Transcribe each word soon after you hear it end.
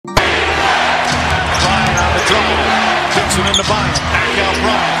Johnson into Bryant. Back out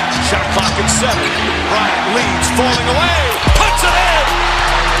Bryant. Shot clock at 7. Bryant leads, falling away. Puts it in!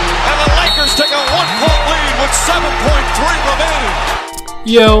 And the Lakers take a 1-point lead with 7.3 remaining.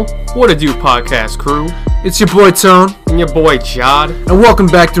 Yo, what a do podcast crew. It's your boy Tone. And your boy Jod. And welcome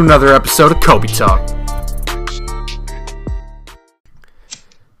back to another episode of Kobe Talk.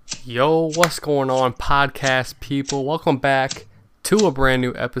 Yo, what's going on, podcast people? Welcome back to a brand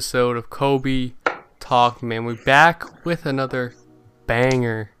new episode of Kobe Talk, man. We're back with another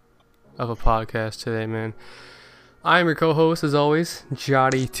banger of a podcast today, man. I'm your co-host, as always,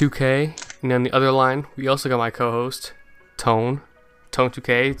 Jody2K. And on the other line, we also got my co-host, Tone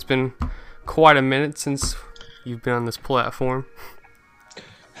 2K. It's been quite a minute since you've been on this platform.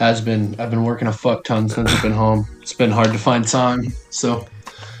 Has been. I've been working a fuck ton since I've been home. It's been hard to find time, so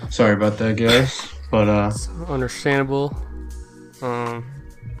sorry about that, guys. But it's understandable.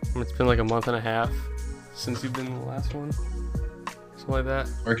 It's been like a month and a half since you've been in the last one. Something like that.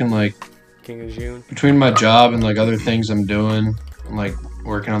 Working like King of June. Between my job and like other things I'm doing, I'm like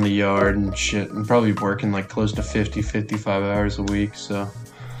working on the yard and shit. I'm probably working like close to 50, 55 hours a week, so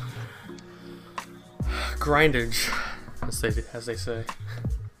grindage, as they say.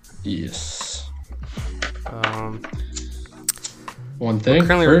 Yes. One thing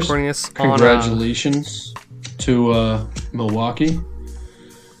currently first, recording this congratulations to Milwaukee.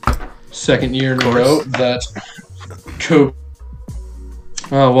 Second year in a row that Kobe.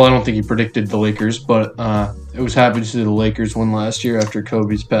 Well, I don't think he predicted the Lakers, but it was happy to see the Lakers win last year after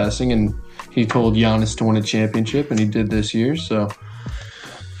Kobe's passing, and he told Giannis to win a championship, and he did this year. So,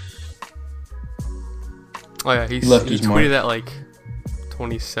 oh yeah, he tweeted that like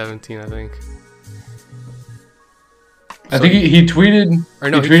 2017, I think. I think he tweeted the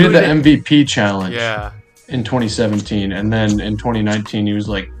MVP challenge. Yeah. In 2017, and then in 2019 he was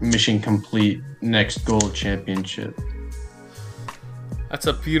like mission complete, next goal championship. That's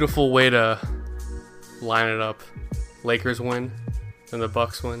a beautiful way to line it up. Lakers win, then the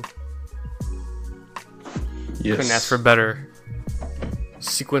Bucks win. Yes. Couldn't ask for a better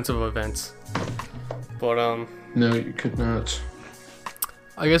sequence of events. But no, you could not.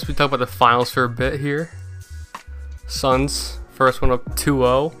 I guess we talk about the finals for a bit here. Suns first one up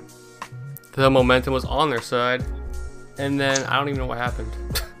 2-0. The momentum was on their side, and then I don't even know what happened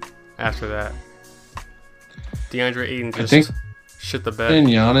after that. DeAndre Ayton just shit the bed. And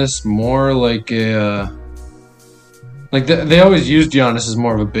Giannis more like a they always used Giannis as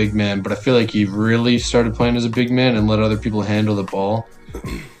more of a big man, but I feel like he really started playing as a big man and let other people handle the ball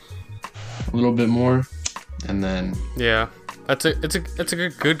a little bit more, and then yeah, it's a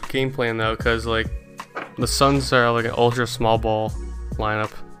good game plan though, because like the Suns are like an ultra small ball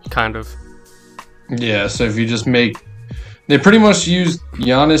lineup, kind of. Yeah, so if you just they pretty much use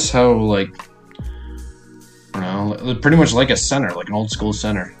Giannis how like, I don't know, pretty much like a center, like an old school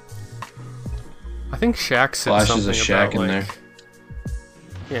center. I think Shaq said Flashes something of Shaq about in like,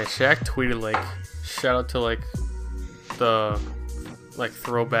 there. Yeah, Shaq tweeted like, shout out to like the like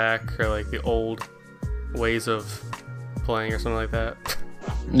throwback or like the old ways of playing or something like that.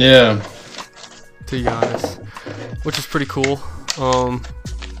 Yeah. To Giannis, which is pretty cool.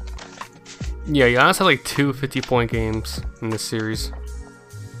 Yeah, Giannis had like 2 50-point games in this series,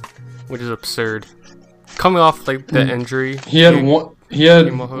 which is absurd. Coming off like the injury, He had what?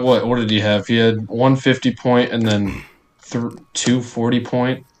 What did he have? He had 1 50-point and then 2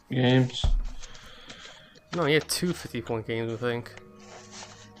 40-point games. No, he had 2 50-point games, I think.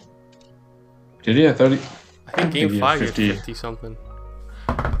 Did he? I think game 5 he had 50 something.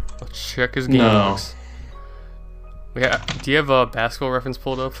 Let's check his game logs. Yeah, do you have a basketball reference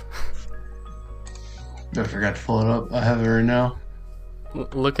pulled up? I forgot to pull it up. I have it right now.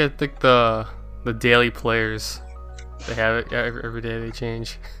 Look at the daily players. They have it every day. They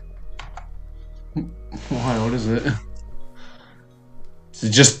change. Why? What is it? Is it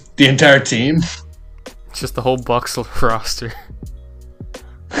just the entire team? It's just the whole Bucks roster.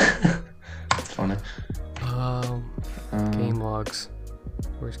 That's funny. Game logs.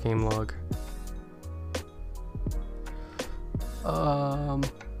 Where's game log?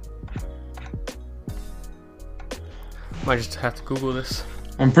 Might just have to Google this.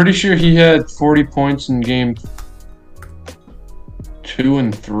 I'm pretty sure he had 40 points in game 2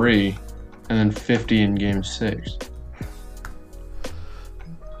 and 3, and then 50 in game 6.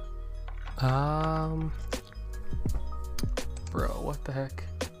 Bro, what the heck?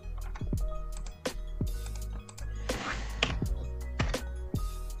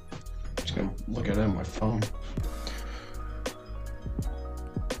 Just gonna look at it on my phone.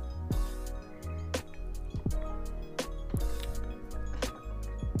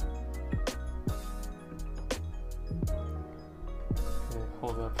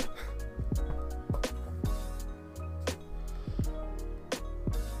 pull it up.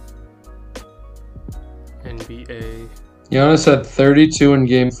 NBA. Giannis had 32 in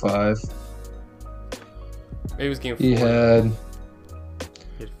Game 5. Maybe it was game 4.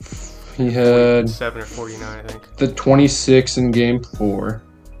 He had 7 or 49, I think. the 26 in Game 4.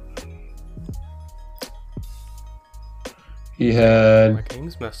 He had My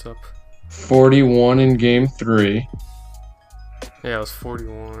game's messed up. 41 in Game 3. Yeah, it was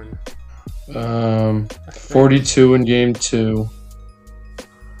 41. 42 in Game 2.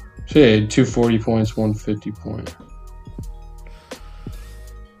 So yeah, he had 240 points, 150 point.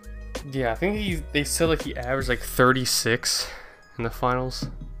 Yeah, I think they said like he averaged like 36 in the finals.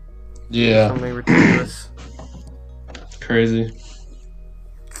 Yeah, Something ridiculous. crazy.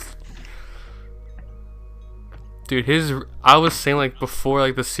 Dude, I was saying like before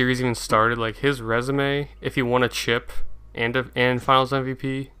like the series even started, like his resume, if he won a chip and finals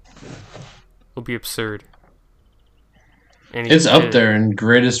MVP, will be absurd. And he It's up did. there in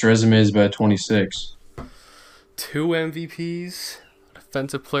greatest resumes by 26. 2 MVPs,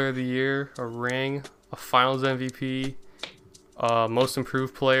 Defensive Player of the Year, a ring, a Finals MVP, Most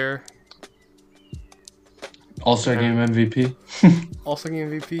Improved Player, All-Star Game MVP. also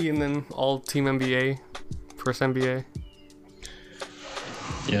MVP, and then All Team NBA, first NBA.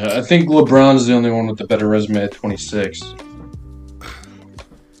 Yeah, I think LeBron's the only one with the better resume at 26.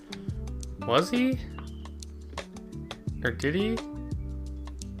 Was he? Or did he?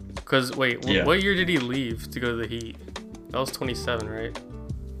 Because, wait, Yeah. what year did he leave to go to the Heat? That was 27, right?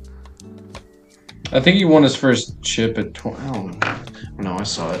 I think he won his first chip at 20. Oh, no, I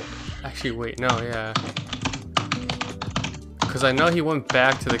saw it. Actually, wait, no, yeah. Because I know he went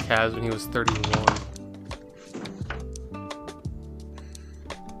back to the Cavs when he was 31.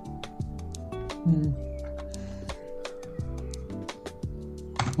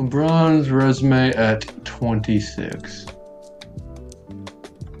 LeBron's resume at 26.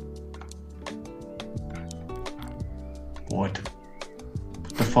 What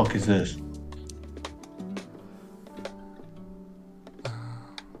the fuck is this?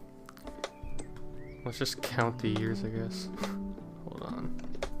 Let's just count the years, I guess. Hold on.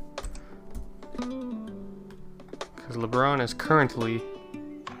 Because LeBron is currently...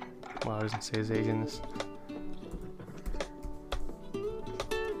 Wow, it doesn't say his age in this.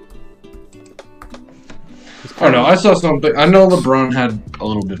 I don't know. I saw something. I know LeBron had a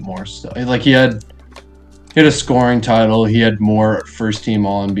little bit more stuff. Like he had a scoring title. He had more first team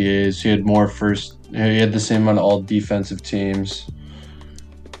All NBAs. He had more first. He had the same amount of all defensive teams.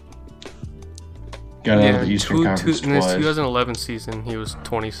 Got out of the Eastern Conference in his twice. 2011 season, he was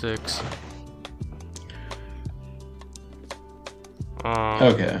 26.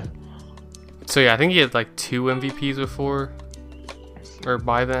 Okay. So yeah, I think he had like 2 MVPs before, or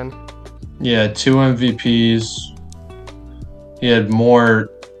by then. Yeah, 2 MVPs. He had more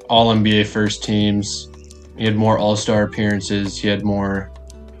All NBA first teams. He had more All Star appearances. He had more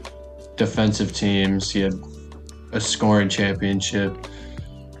defensive teams. He had a scoring championship.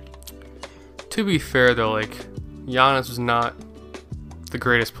 To be fair though, like Giannis was not the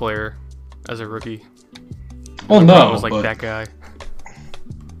greatest player as a rookie. Well, LeBron no, was like but that guy.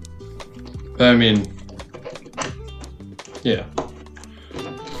 I mean, yeah.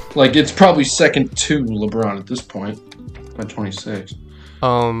 Like, it's probably second to LeBron at this point, at 26.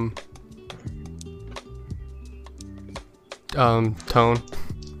 Tone.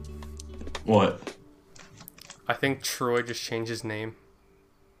 What? I think Troy just changed his name.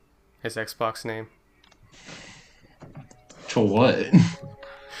 His Xbox name. To what?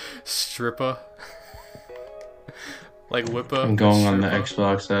 Strippa. Like Whippa. I'm going on the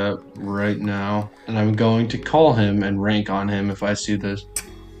Strippa. Xbox app right now, and I'm going to call him and rank on him if I see this.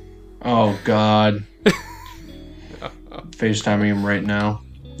 Oh, God. FaceTiming him right now.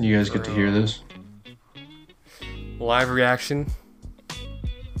 You guys get to hear this? Live reaction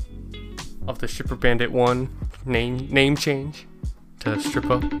of the Stripper Bandit 1 name change to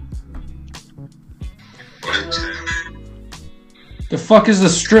Strippa. The fuck is the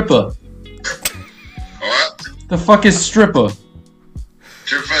stripper? What? The fuck is stripper?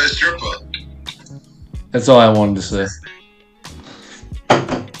 Stripper is stripper. That's all I wanted to say.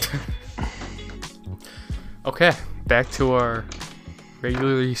 Okay, back to our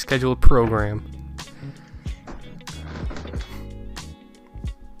regularly scheduled program.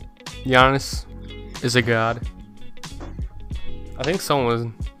 Giannis is a god. I think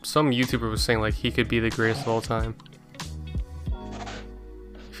some YouTuber was saying like he could be the greatest of all time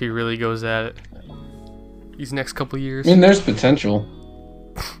if he really goes at it these next couple years. I mean, there's potential.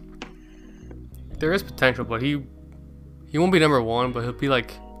 There is potential, but he He won't be number 1, but he'll be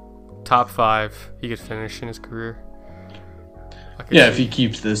like top 5. He could finish in his career. Yeah, if he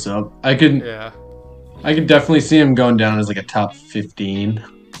keeps this up, I could definitely see him going down as like a top 15.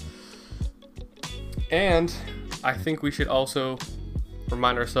 And I think we should also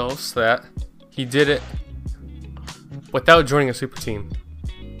remind ourselves that he did it without joining a super team.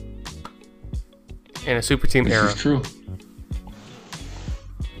 In a super team era. This is true.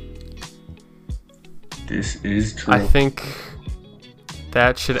 This is true. I think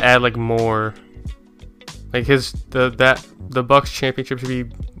that should add like more. Like the Bucks championship should be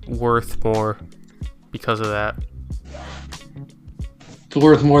worth more because of that. It's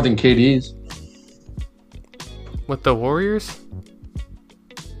worth more than KD's. With the Warriors?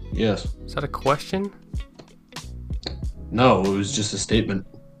 Yes. Is that a question? No, it was just a statement.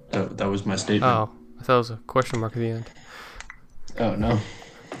 That was my statement. Oh, I thought it was a question mark at the end. Oh no.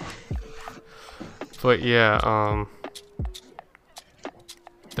 But yeah,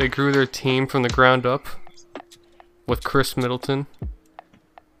 they grew their team from the ground up with Chris Middleton,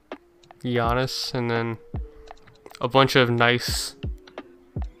 Giannis, and then a bunch of nice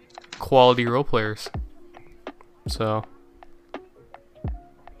quality role players. So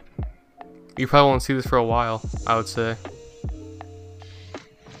you probably won't see this for a while, I would say.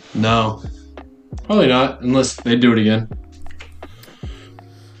 No. Probably not, unless they do it again.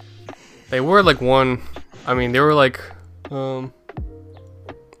 They were like they were like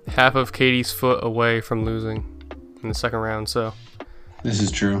half of KD's foot away from losing in the second round, so. This is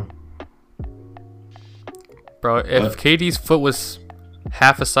true. Bro, if KD's foot was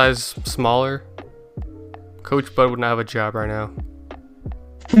half a size smaller, Coach Bud would not have a job right now.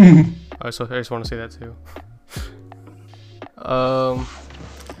 I just want to say that too.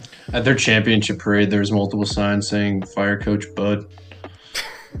 At their championship parade, there was multiple signs saying "Fire Coach Bud."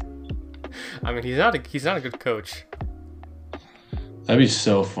 I mean, he's not a good coach. That'd be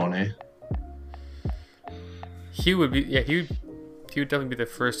so funny. He would definitely be the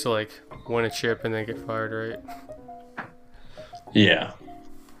first to like win a chip and then get fired, right? Yeah.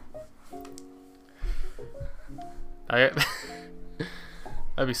 That'd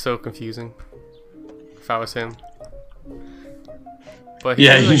be so confusing if I was him. But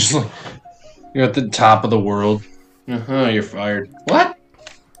Yeah, you're at the top of the world. You're fired. What?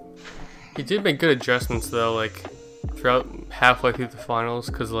 He did make good adjustments though, like throughout halfway through the finals,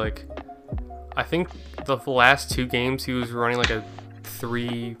 because like I think the last 2 games he was running like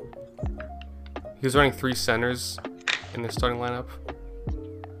he was running 3 centers in the starting lineup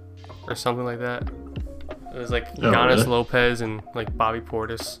or something like that. It was like Giannis, really? Lopez, and like Bobby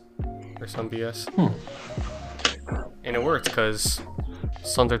Portis or some BS. And it worked because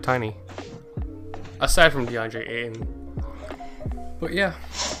Suns are tiny. Aside from DeAndre Ayton. But yeah.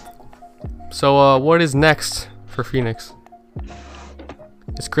 So what is next for Phoenix?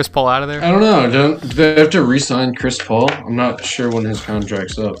 Is Chris Paul out of there? I don't know. Do they have to re-sign Chris Paul? I'm not sure when his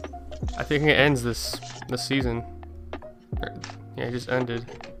contract's up. I think it ends this season. Yeah, it just ended.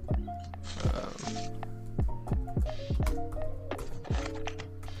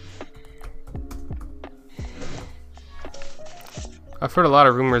 I've heard a lot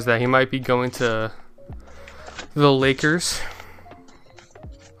of rumors that he might be going to the Lakers.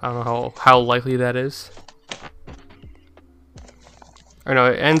 I don't know how likely that is. Or no,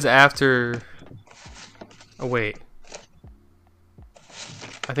 it ends after. Oh wait.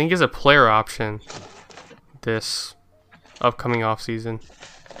 I think he has a player option this upcoming offseason.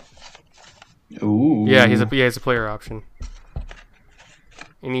 Ooh. Yeah, he has a player option.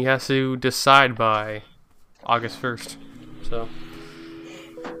 And he has to decide by August 1st. So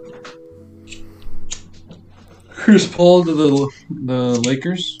Chris Paul to the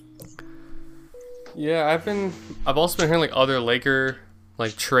Lakers. yeah, I've also been hearing like other Laker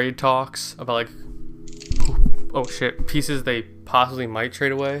like trade talks about like pieces they possibly might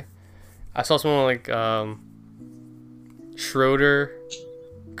trade away. I saw someone like Schroeder,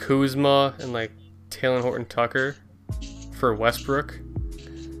 Kuzma, and like Talen Horton Tucker for Westbrook,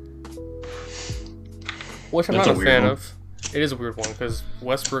 which I'm That's not a a weird fan one. of. It is a weird one because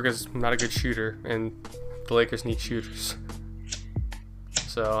Westbrook is not a good shooter, and the Lakers need shooters.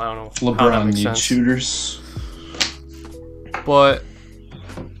 So I don't know how that LeBron makes needs sense. shooters. But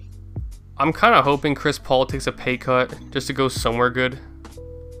I'm kind of hoping Chris Paul takes a pay cut just to go somewhere good,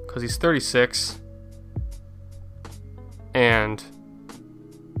 because he's 36, and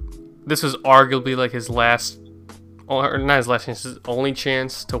this was arguably like his last, or not his last chance, his only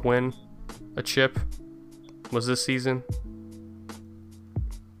chance to win a chip was this season.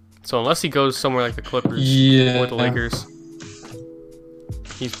 So unless he goes somewhere like the Clippers or the Lakers,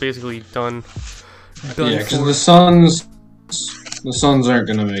 he's basically done Yeah, because for. the Suns The Suns aren't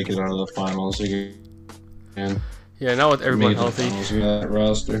gonna make it out of the finals again. Yeah, not with everyone Made the healthy. finals with that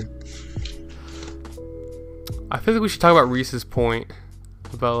roster. I feel like we should talk about Reese's point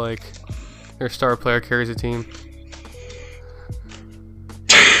about like their star player carries a team.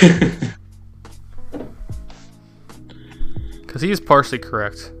 Because he is partially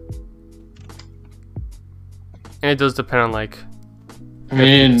correct. And it does depend on like I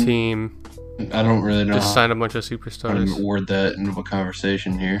mean, the team. I don't really know Just how signed a bunch of to superstars. word that into a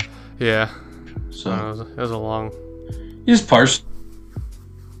conversation here. Yeah. So It was a long. he's partially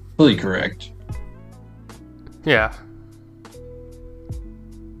correct. Yeah.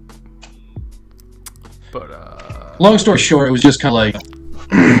 But Long story short, it was just kind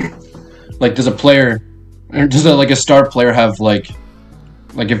of like does a player, or does like a star player have like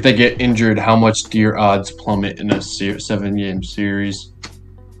if they get injured, how much do your odds plummet in a 7-game series?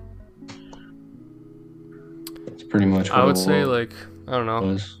 It's pretty much what I would it say like I don't know.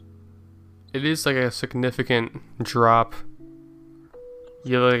 was. It is like a significant drop.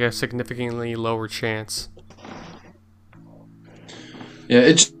 You have like a significantly lower chance. Yeah,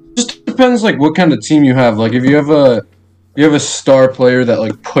 it just depends like what kind of team you have. Like if you have a star player that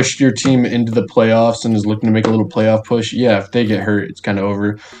like pushed your team into the playoffs and is looking to make a little playoff push, yeah, if they get hurt, it's kind of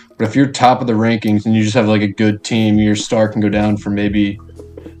over. But if you're top of the rankings and you just have like a good team, your star can go down for maybe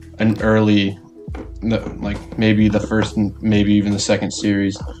an early, like maybe the first and maybe even the second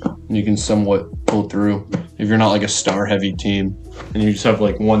series, and you can somewhat pull through. If you're not like a star heavy team and you just have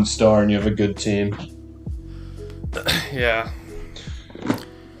like one star and you have a good team. Yeah.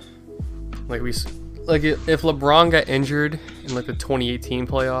 Like if LeBron got injured in like the 2018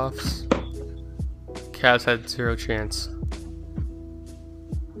 playoffs, Cavs had 0 chance.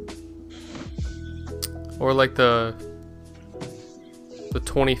 Or like the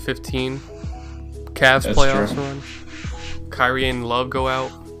 2015 Cavs That's playoffs true. run. Kyrie and Love go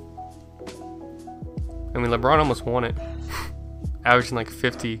out. I mean, LeBron almost won it, averaging like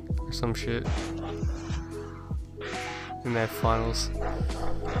 50 or some shit in that finals.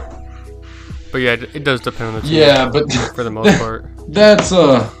 But yeah, it does depend on the team. Yeah, but for the most part. that's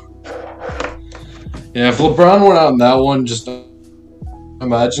yeah. If LeBron went out in that one, just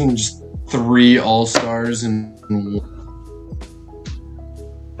imagine just 3 All-Stars and.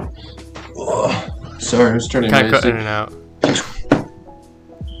 Sorry, I was turning Kind my of cut in and out.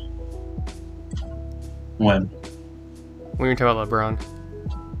 When? When you're talking about LeBron.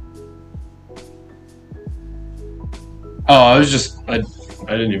 Oh, I was just I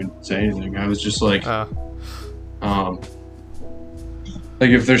didn't even say anything. I was just like like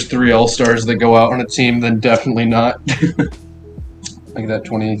if there's 3 All-Stars that go out on a team, then definitely not. Like that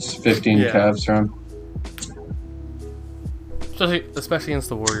 2015 Yeah. Cavs run. Especially against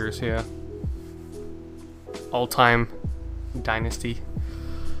the Warriors, yeah. All-time dynasty.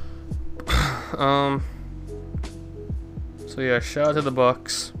 So yeah, shout out to the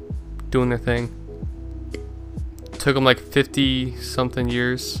Bucks doing their thing. Took them like 50 something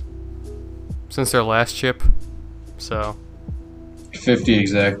years since their last chip. So, 50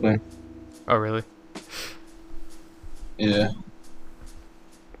 exactly. oh really? Yeah.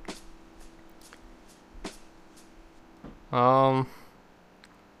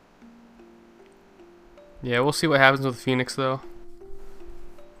 Yeah, we'll see what happens with Phoenix though.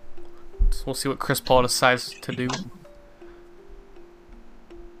 We'll see what Chris Paul decides to do.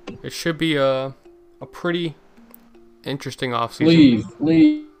 It should be a pretty interesting offseason.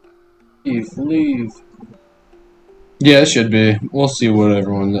 Leave. Yeah, it should be. We'll see what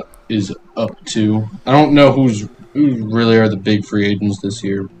everyone is up to. I don't know who really are the big free agents this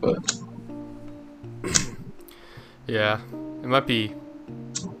year, but Yeah, it might be.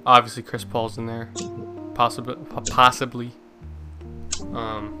 Obviously, Chris Paul's in there. Possibly.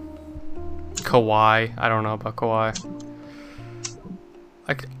 Kawhi. I don't know about Kawhi.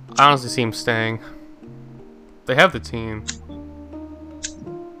 I honestly see him staying. They have the team.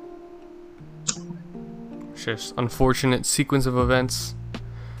 It's just unfortunate sequence of events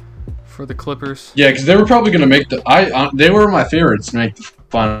for the Clippers. yeah, because they were probably going to make the. They were my favorites to make the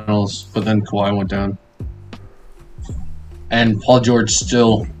finals, but then Kawhi went down, and Paul George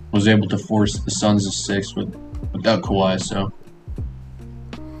still was able to force the Suns to 6 without Kawhi. So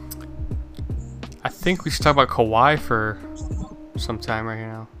I think we should talk about Kawhi for some time right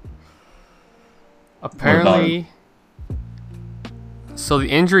now. Apparently, so the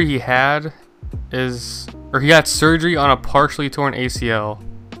injury he had he had surgery on a partially torn ACL,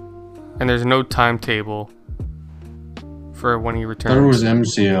 and there's no timetable for when he returns. there was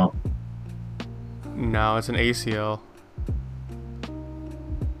MCL. No, it's an ACL.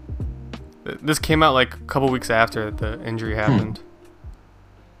 This came out like a couple weeks after the injury happened.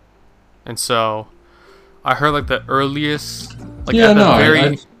 And so I heard like the earliest, like Yeah, at the no,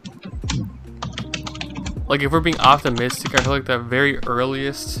 very, like if we're being optimistic, I feel like the very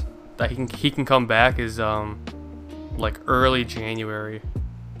earliest that he can come back is like early January.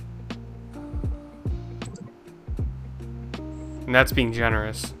 And that's being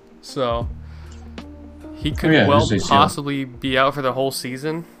generous. So he could just ACL. possibly be out for the whole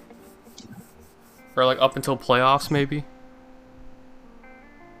season. Or like up until playoffs maybe.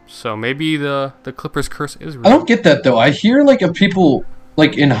 So maybe the Clippers curse is real. I don't get that though. I hear like of people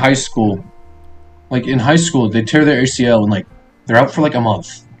like in high school. Like in high school, they tear their ACL and like they're out for like a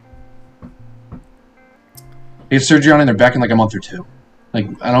month. They get surgery on it and they're back in like a month or two. Like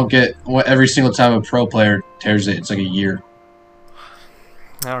I don't get what every single time a pro player tears it, it's like a year.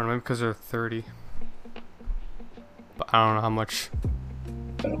 I don't know, maybe because they're 30. But I don't know how much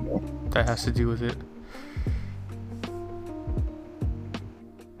I don't know. that has to do with it.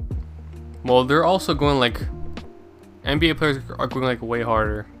 Well, they're also going like NBA players are going like way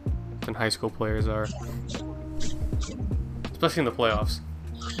harder than high school players are, especially in the playoffs.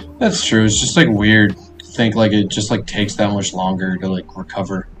 That's true. It's just like weird to think like it just like takes that much longer to like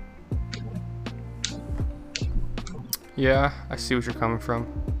recover. Yeah, I see what you're coming from.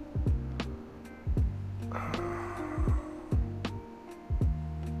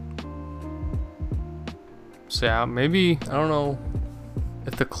 So yeah, maybe I don't know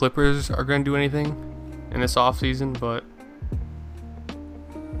if the Clippers are going to do anything in this offseason, but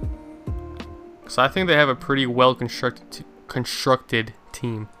because I think they have a pretty well constructed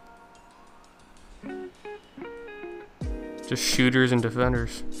team. Just shooters and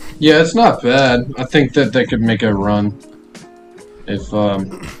defenders. Yeah, it's not bad. I think that they could make a run if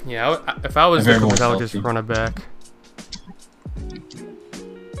Yeah, if I was If the everyone's Clippers, I would just healthy. run it back.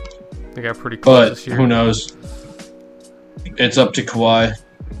 They got pretty close but this year. who knows? It's up to Kawhi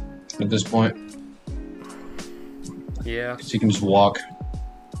at this point. Yeah. 'Cause he can just walk.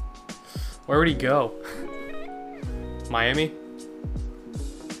 Where would he go? Miami?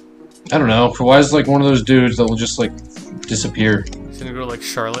 I don't know. Kawhi's like one of those dudes that will just like disappear. He's gonna go to like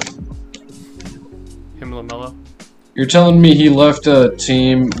Charlotte. Him and LaMelo. You're telling me he left a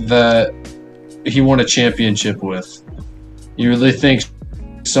team that he won a championship with. You really think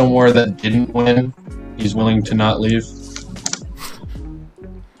somewhere that didn't win, he's willing to not leave?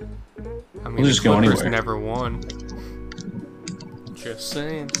 I mean, He'll just the go Clippers anywhere. never won. Just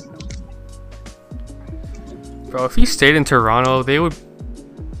saying. Bro, if he stayed in Toronto, they would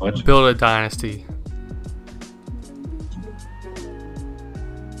What? build a dynasty.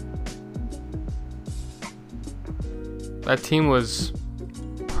 That team was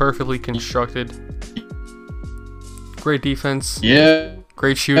perfectly constructed. Great defense, Yeah,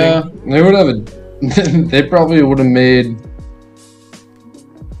 great shooting. they would have a. They probably would have made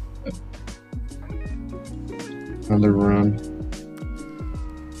another run.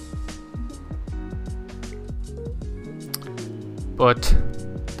 But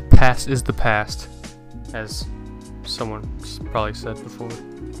the past is the past, as someone probably said before.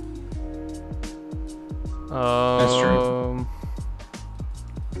 That's true.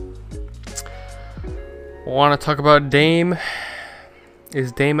 Want to talk about Dame?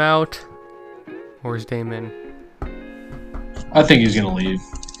 Is Dame out, or is Dame in I think he's gonna leave.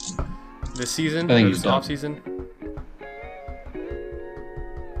 this season? I think or he's this done. off season.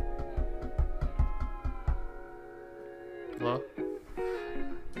 Hello,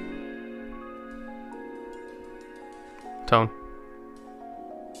 Tone.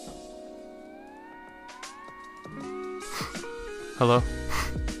 Hello.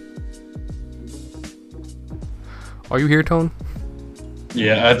 Are you here, Tone?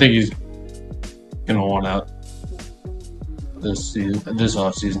 Yeah, I think he's gonna want out this season, this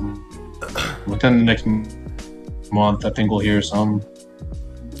off season. Within the next month, I think we'll hear some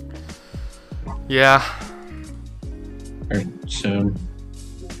Yeah, or soon.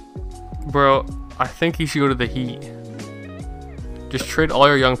 bro. I think he should go to the Heat. Just trade all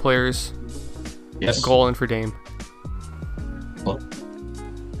your young players. Yes. Go all in for Dame. Well,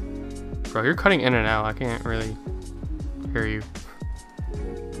 Bro, you're cutting in and out. I can't really hear you.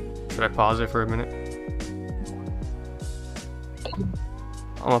 Should I pause it for a minute?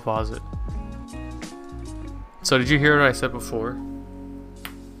 I'm gonna pause it. So did you hear what I said before?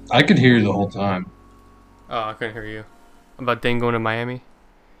 I could hear you the whole time. Oh, I couldn't hear you. About Dame going to Miami?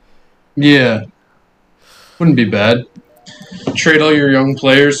 Yeah, wouldn't be bad. Trade all your young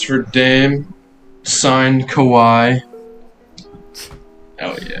players for Dame. Sign Kawhi.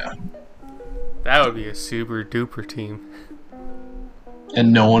 Oh yeah, That would be a super duper team.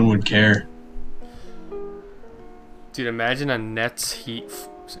 and no one would care. Dude, imagine a Nets Heat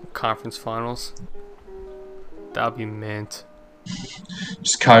conference finals. That'd be mint.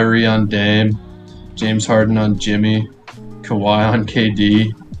 Just Kyrie on Dame, James Harden on Jimmy, Kawhi on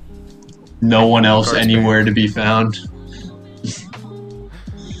KD. No one else anywhere to be found.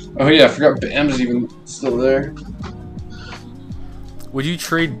 Oh yeah, I forgot Bam's even still there. Would you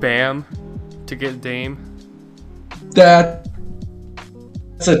trade Bam to get Dame? That's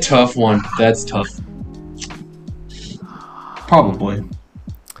a tough one. That's tough. Probably.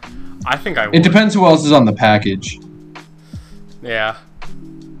 I think I would. It depends who else is on the package. Yeah.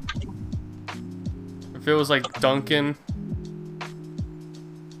 If it was like Duncan,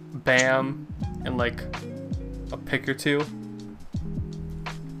 Bam, and like a pick or two.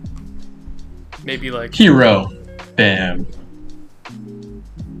 Maybe like Hero. Bam.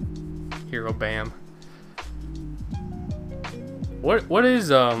 Hero Bam. What is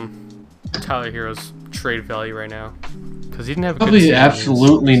Tyler Hero's trade value right now? Because he didn't have a good Probably season.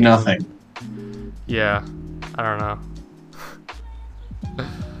 absolutely nothing. Yeah, I don't know.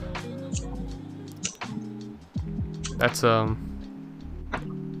 That's I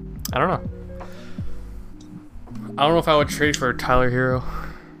don't know. I don't know if I would trade for Tyler Hero.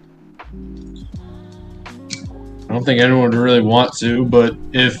 I don't think anyone would really want to, but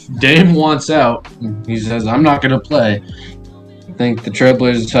if Dame wants out, he says, I'm not going to play. I think the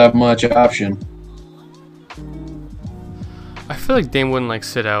Trailblazers have much option. I feel like Dame wouldn't like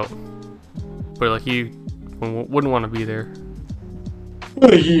sit out, but like he wouldn't want to be there.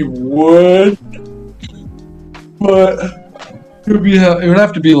 He would, but it would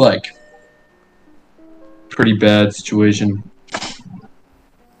have to be like pretty bad situation.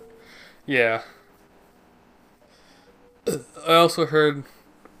 Yeah. I also heard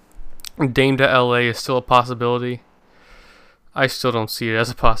Dame to LA is still a possibility. I still don't see it as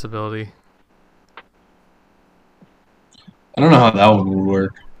a possibility. I don't know how that one would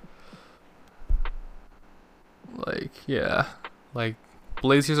work. Like, yeah. Like,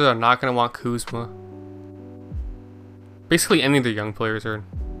 Blazers are not going to want Kuzma. Basically, any of the young players are,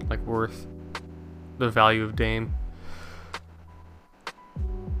 like, worth the value of Dame.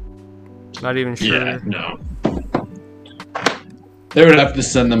 Not even sure. Yeah, no. They would have to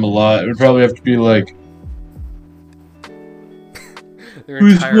send them a lot. It would probably have to be like Their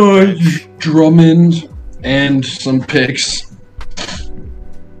entire bench. Drummond and some picks.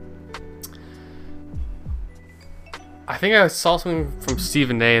 I think I saw something from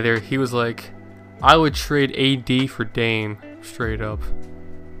Stephen A. there. He was like, I would trade AD for Dame, straight up.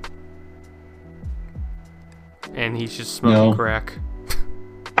 And he's just smoking crack.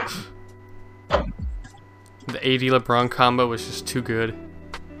 The AD LeBron combo was just too good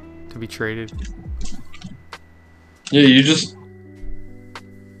to be traded. Yeah, you just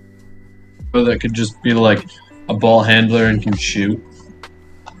that could just be like a ball handler and can shoot,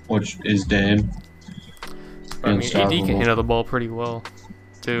 which is Dame. I mean, AD can handle the ball pretty well,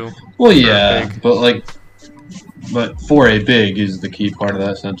 too. Well, yeah, but for a big is the key part of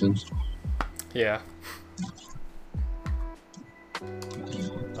that sentence. Yeah.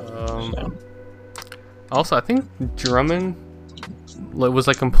 Also, I think Drummond was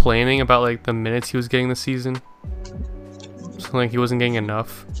like complaining about like the minutes he was getting this season. So like he wasn't getting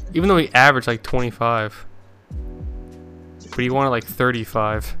enough, even though he averaged like 25, but he wanted like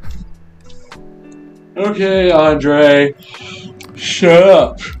 35. Okay, Andre, shut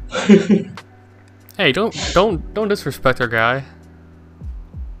up. Hey, don't disrespect our guy.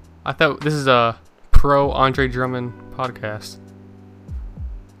 I thought this is a pro Andre Drummond podcast.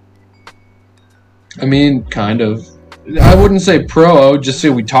 I mean, kind of. I wouldn't say pro. I would just say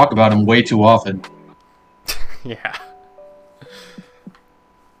we talk about him way too often. Yeah.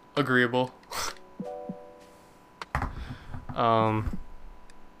 Agreeable. I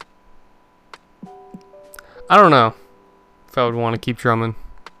don't know if I would want to keep Drummond.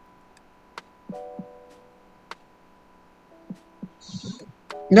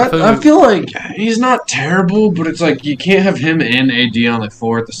 I feel like he's not terrible, but it's like you can't have him and AD on the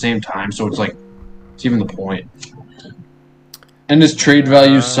floor at the same time, so it's like, it's even the point. And his trade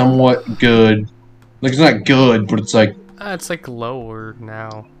value is somewhat good. Like, it's not good, but it's like... It's like lower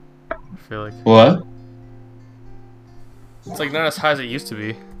now, I feel like. What? It's like not as high as it used to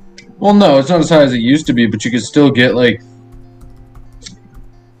be. Well, no, it's not as high as it used to be, but you could still get, like...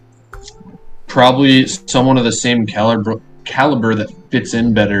 probably someone of the same caliber that fits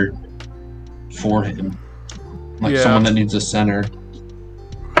in better for him. Like someone that needs a center.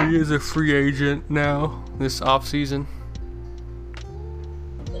 He is a free agent now, this offseason.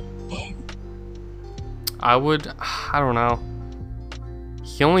 I don't know.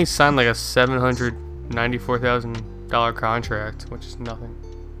 He only signed like a $794,000 contract, which is nothing.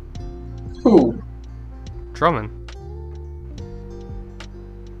 Who? Drummond.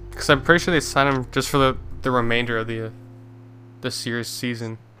 Because I'm pretty sure they signed him just for the remainder of the series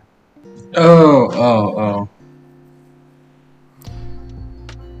season. Oh.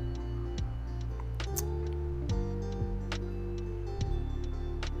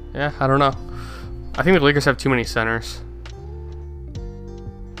 Yeah, I don't know. I think the Lakers have too many centers.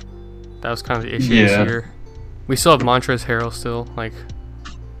 That was kind of the issue this year. We still have Montrezl Harrell still, like.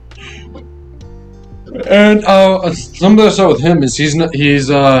 And some of the stuff with him is he's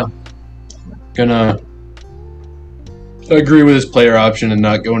gonna agree with his player option and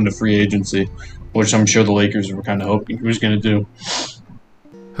not go into free agency, which I'm sure the Lakers were kind of hoping he was gonna do.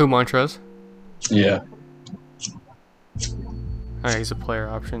 Who, Montrezl? Yeah. Oh, he's a player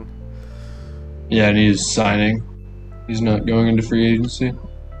option. Yeah, and he's signing. He's not going into free agency.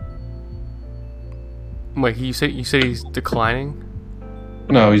 Wait, you said he's declining?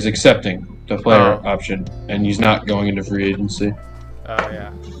 No, he's accepting the player option, and he's not going into free agency. Oh,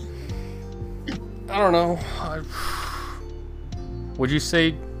 yeah. I don't know. Would you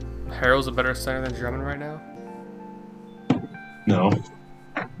say Harrell's a better center than Drummond right now? No.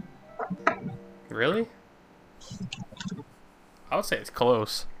 Really? I would say it's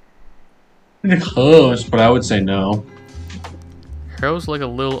close. Pretty close, but I would say no. Harrell's like a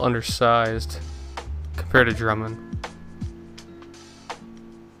little undersized compared to Drummond.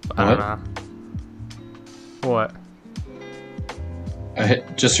 I don't know. What? I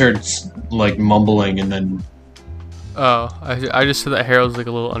just heard like mumbling and then. Oh, I just said that Harrell's like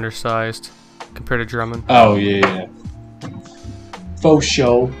a little undersized compared to Drummond. Oh yeah. Faux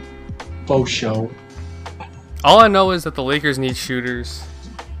show. All I know is that the Lakers need shooters,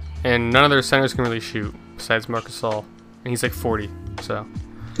 and none of their centers can really shoot besides Marc Gasol, and he's like 40. So.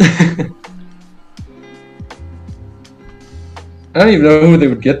 I don't even know who they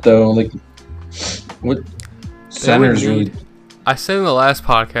would get though. Like, what centers really? I said in the last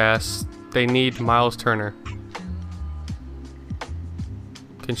podcast they need Miles Turner.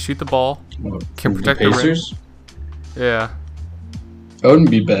 Can shoot the ball. Can protect the Pacers? rim. Yeah. That wouldn't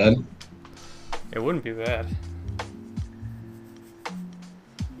be bad. It wouldn't be bad.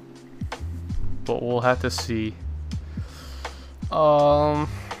 But we'll have to see. Oh,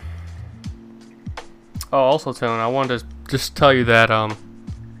 also, Tone, I wanted to just tell you that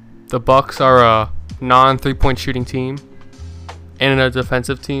the Bucks are a non-3-point shooting team and a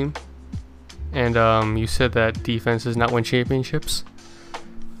defensive team. And you said that defense does not win championships.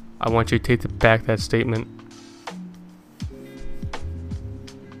 I want you to take back that statement.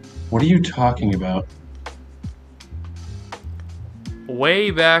 What are you talking about?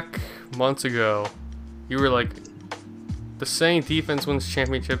 Way back months ago, you were like, the saying defense wins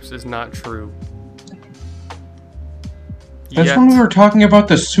championships is not true. That's when we were talking about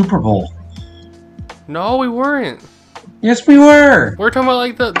the Super Bowl. No, we weren't. Yes, we were. We're talking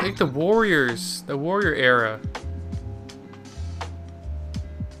about like the Warriors, the Warrior era.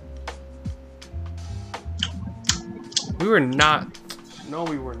 We were not. No,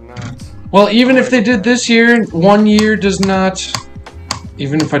 we were not. Well, even if they did this year, 1 year does not.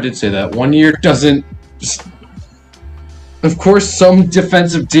 Even if I did say that, 1 year doesn't. Of course, some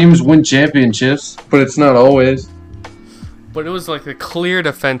defensive teams win championships, but it's not always. But it was like a clear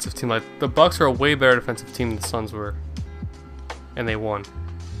defensive team. Like the Bucks are a way better defensive team than the Suns were, and they won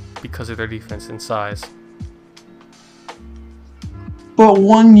because of their defense and size. But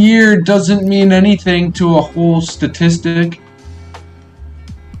 1 year doesn't mean anything to a whole statistic.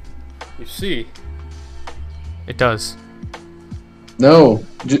 You see, it does. No,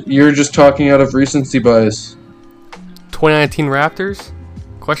 you're just talking out of recency bias. 2019 Raptors?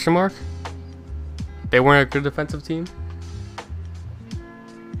 Question mark? They weren't a good defensive team?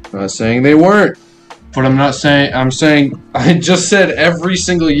 I'm not saying they weren't. But I'm saying I just said every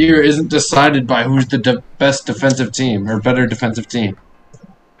single year isn't decided by who's the best defensive team or better defensive team.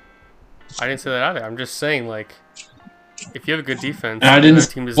 I didn't say that either. I'm just saying, like, if you have a good defense, And I the didn't. other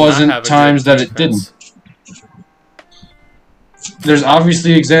team does Wasn't not have a times good that it defense. didn't. There's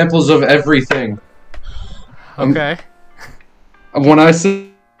obviously examples of everything. Okay. When I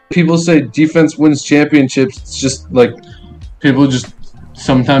say people say defense wins championships, it's just like people just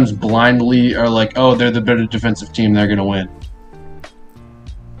sometimes blindly are like, oh, they're the better defensive team, they're gonna win.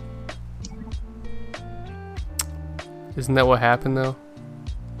 Isn't that what happened, though?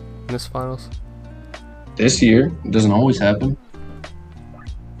 In this finals? This year, it doesn't always happen.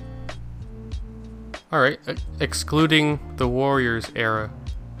 Alright, excluding the Warriors era.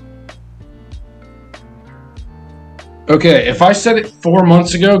 Okay, if I said it 4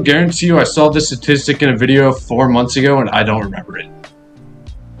 months ago, guarantee you I saw this statistic in a video 4 months ago and I don't remember it.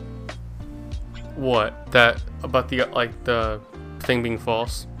 What? That about the the thing being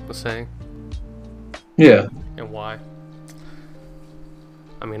false? The saying? Yeah. And why?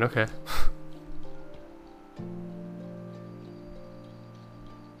 I mean, okay.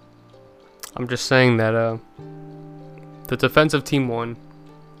 I'm just saying that the defensive team won,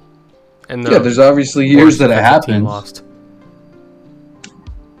 and the Yeah, there's obviously years that it offensive team happens. lost.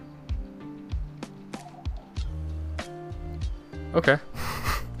 Okay.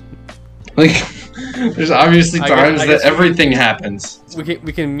 Like, there's obviously I times guess that everything happens. We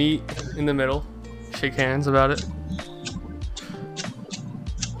can meet in the middle, shake hands about it.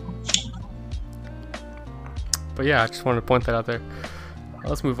 But yeah, I just wanted to point that out there.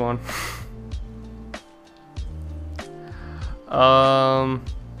 Let's move on.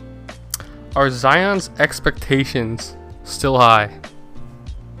 Are Zion's expectations still high?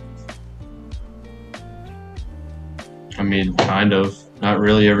 I mean, kind of. Not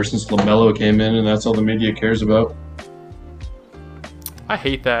really ever since LaMelo came in, and that's all the media cares about. I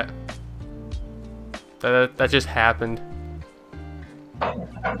hate that. That just happened.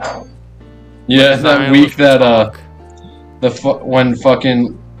 Yeah, Zion that week was the talk. when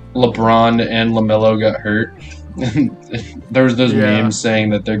fucking LeBron and LaMelo got hurt, there was those Yeah. memes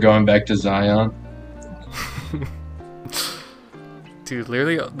saying that they're going back to Zion. Dude,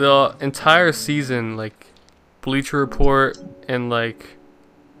 literally the entire season, like Bleacher Report and like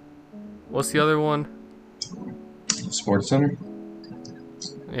what's the other one? Sports Center.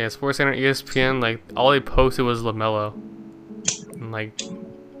 Yeah, SportsCenter, ESPN. Like all they posted was LaMelo, and like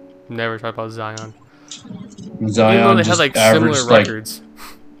never talked about Zion. Zion Even though they just had like averaged similar records.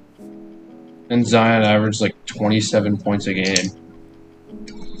 and Zion averaged like 27 points a game,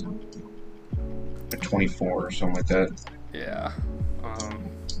 or 24 or something like that. Yeah.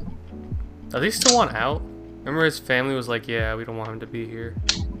 Are they still want out? Remember his family was like, yeah, we don't want him to be here.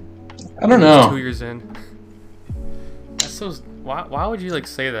 I don't He's know. 2 years in. That's so. Why would you like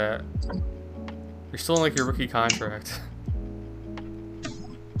say that? You're still in like your rookie contract.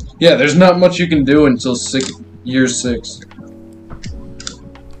 Yeah, there's not much you can do until year 6.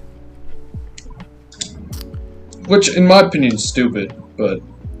 Which, in my opinion, is stupid, but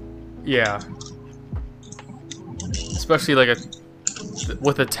Yeah. Especially like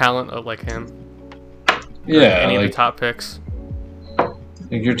with a talent of like him. yeah, Any of like, the top picks.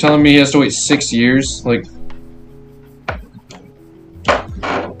 like you're telling me he has to wait 6 years? Like,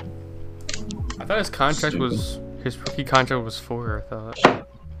 I thought his rookie contract was 4.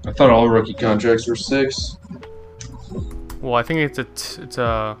 I thought all rookie contracts were 6. Well, I think it's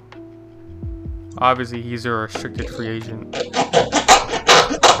obviously he's a restricted free agent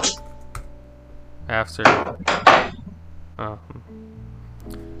after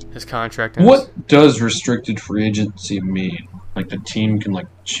his contract ends. What does restricted free agency mean? Like the team can like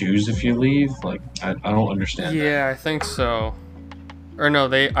choose if you leave? Like I don't understand. Yeah, I think so. Or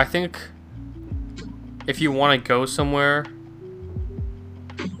no, I think if you want to go somewhere,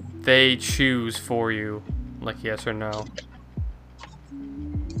 they choose for you, like yes or no.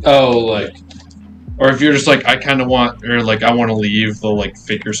 Oh, like, or if you're just like I kind of want, or like I want to leave, they'll like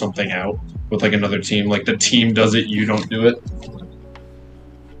figure something out with like another team. Like the team does it, you don't do it.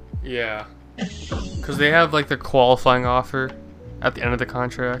 Yeah. Because they have like their qualifying offer at the end of the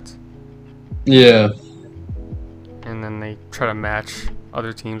contract, Yeah. and then they try to match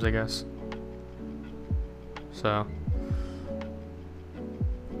other teams, I guess. So.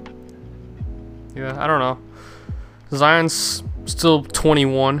 Yeah, I don't know. Zion's still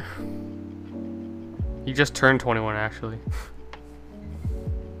 21. He just turned 21, actually.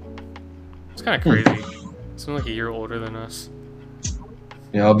 It's kind of crazy. He's like a year older than us.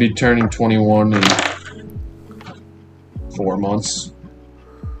 Yeah, I'll be turning 21 in 4 months.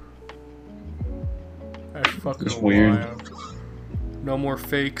 That's fucking It's weird. wild. No more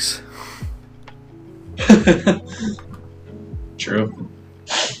fakes. True.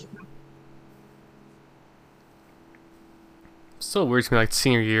 Still weird to me, like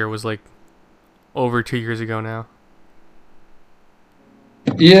senior year was like over 2 years ago now.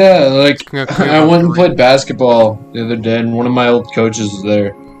 Yeah, like Can we I go went and 3? played basketball the other day, and one of my old coaches was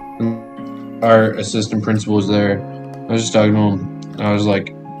there. And our assistant principal was there. I was just talking to him. And I was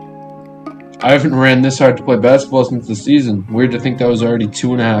like, I haven't ran this hard to play basketball since the season. Weird to think that was already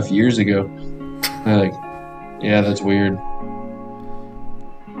 2.5 years ago. And they're like, yeah, that's weird.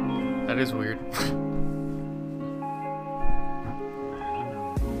 That is weird.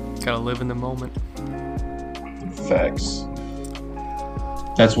 Gotta live in the moment. Facts.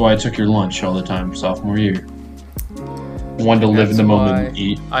 That's why I took your lunch all the time sophomore year. Wanted to live in the moment and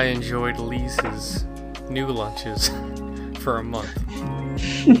eat. I enjoyed Lisa's new lunches for a month.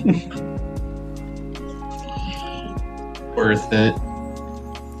 worth it.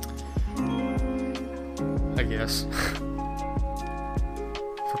 I guess.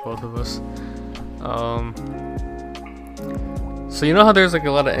 For both of us. So you know how there's like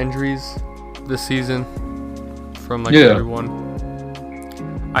a lot of injuries this season from like everyone?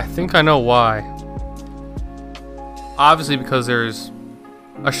 I think I know why. Obviously because there's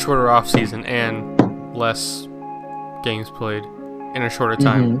a shorter off season and less games played in a shorter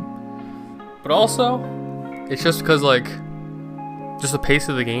time. But also, it's just because like just the pace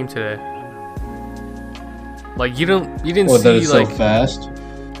of the game today. Like you didn't see that it's like so fast.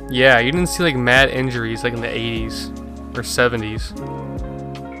 Yeah, you didn't see like mad injuries like in the 80s or 70s.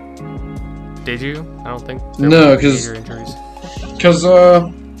 Did you? I don't think. No, major injuries. Because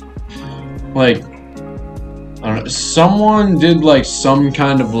like I don't know, someone did like some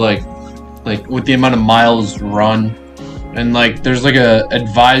kind of like with the amount of miles run, and like there's like a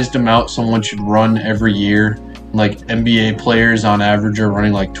advised amount someone should run every year. Like NBA players on average are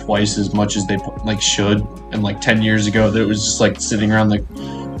running like twice as much as they like should, and like 10 years ago that was just like sitting around like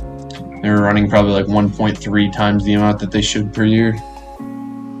they were running probably like 1.3 times the amount that they should per year.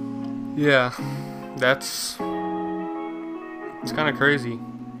 Yeah, it's kind of crazy.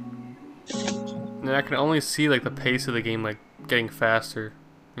 And I can only see like the pace of the game like getting faster,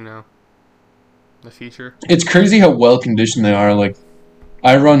 you know, in the future. It's crazy how well conditioned they are. Like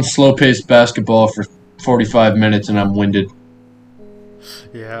I run slow paced basketball for 45 minutes and I'm winded.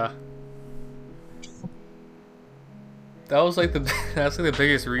 Yeah. That was like that's like the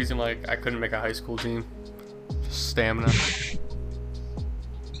biggest reason like I couldn't make a high school team. Just stamina.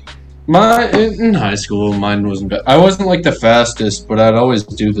 In high school, mine wasn't bad. I wasn't like the fastest, but I'd always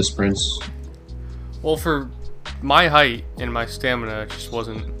do the sprints. Well, for my height and my stamina, it just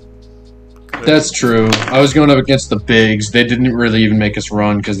wasn't good. That's true. I was going up against the bigs. They didn't really even make us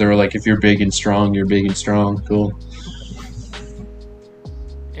run because they were like, if you're big and strong, you're big and strong. Cool.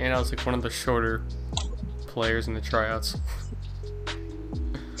 And I was like one of the shorter players in the tryouts.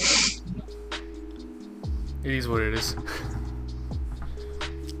 It is what it is.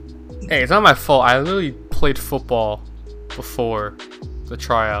 Hey, it's not my fault. I literally played football before the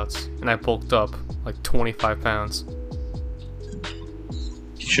tryouts, and I bulked up like 25 pounds.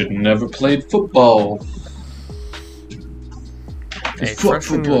 You should have never played football. Hey, Fuck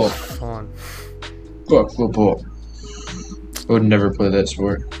freshman year football. was fun. Fuck football. I would never play that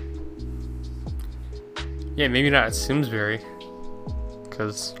sport. Yeah, maybe not at Simsbury,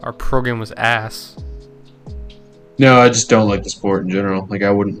 because our program was ass. No, I just don't like the sport in general. Like,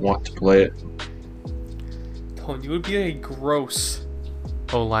 I wouldn't want to play it. Oh, you would be a gross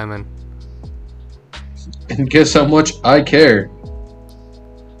O-lineman. And guess how much I care?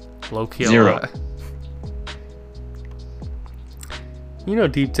 Low-key 0. a lot. You know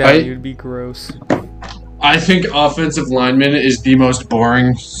deep down you'd be gross. I think offensive lineman is the most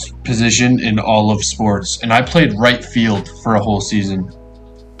boring position in all of sports. And I played right field for a whole season.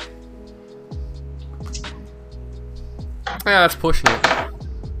 Yeah, that's pushing it.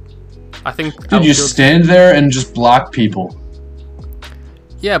 I think Dude, you outfield- stand there and just block people.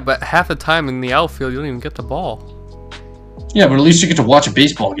 Yeah, but half the time in the outfield, you don't even get the ball. Yeah, but at least you get to watch a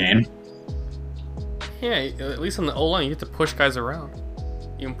baseball game. Yeah, at least on the O-line, you get to push guys around.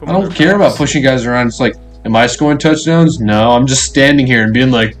 You can put I them on don't their care about backs. pushing guys around. It's like, am I scoring touchdowns? No, I'm just standing here and being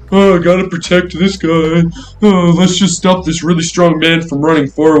like, oh, I gotta protect this guy. Oh, let's just stop this really strong man from running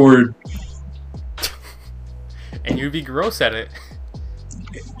forward. And you'd be gross at it.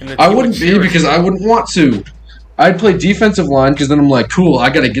 And the I team wouldn't would be cheer because you. I wouldn't want to. I'd play defensive line because then I'm like, cool, I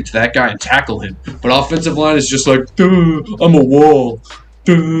gotta get to that guy and tackle him. But offensive line is just like, duh, I'm a wall.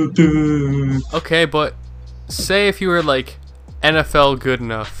 Duh, duh. Okay, but say if you were like NFL good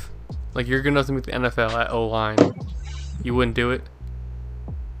enough, like you're good enough to make the NFL at O-line, you wouldn't do it?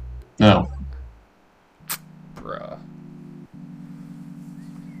 No. Bruh.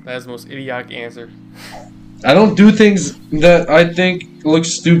 That is the most idiotic answer. I don't do things that I think look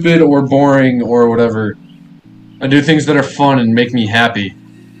stupid or boring or whatever. I do things that are fun and make me happy,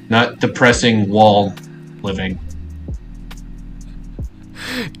 not depressing wall living.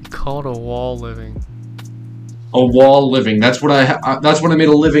 You call it a wall living. A wall living. That's what that's what I made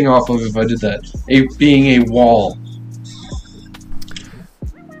a living off of if I did that. Being a wall.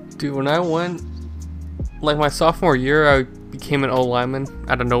 Dude, when I went, like my sophomore year, I became an O-lineman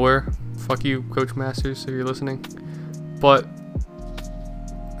out of nowhere. Fuck you, Coach Masters, if you're listening. But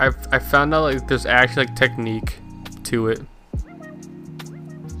I found out like there's actually like technique to it,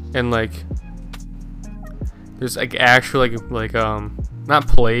 and like there's like actual like not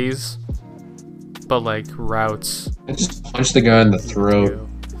plays, but like routes. I just punched the guy in the throat.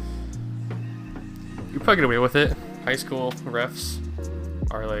 You probably get away with it. high school refs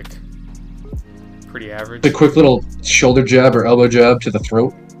are like pretty average. The quick little shoulder jab or elbow jab to the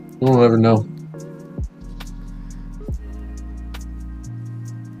throat. You won't ever know.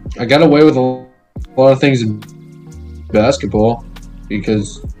 I got away with a lot of things in basketball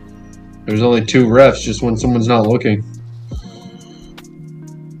because there's only 2 refs just when someone's not looking.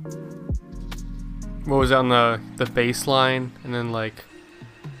 What was it on the baseline and then like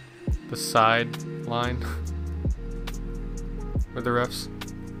the side line with the refs?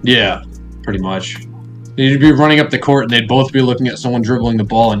 Yeah, pretty much. You'd be running up the court and they'd both be looking at someone dribbling the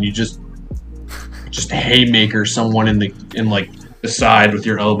ball and you just haymaker someone in like the side with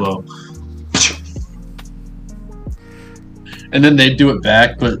your elbow. And then they'd do it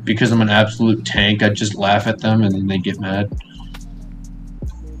back, but because I'm an absolute tank, I'd just laugh at them and then they get mad.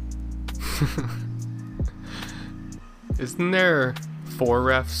 Isn't there 4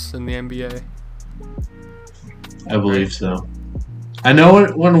 refs in the NBA? I believe so. I know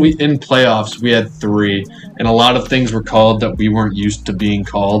when we in playoffs we had 3, and a lot of things were called that we weren't used to being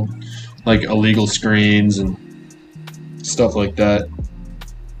called, like illegal screens and stuff like that.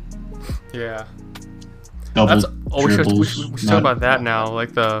 Yeah. Double That's we dribbles. should talk about that now.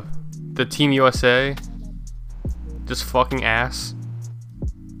 Like the Team USA, just fucking ass.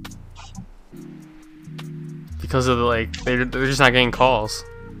 Because of the, like they're just not getting calls,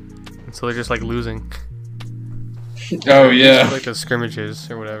 and so they're just like losing. Oh yeah. Like the scrimmages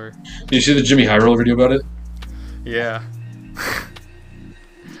or whatever. Did you see the Jimmy High Roll video about it? Yeah.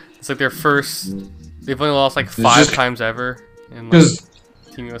 It's like their first. They've only lost like 5 times ever in like,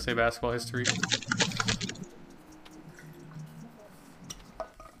 Team USA basketball history.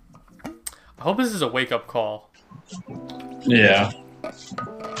 I hope this is a wake-up call Yeah.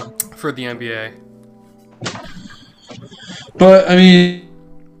 for the NBA. But I mean,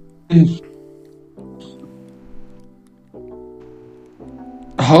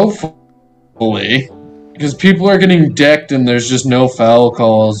 hopefully, because people are getting decked and there's just no foul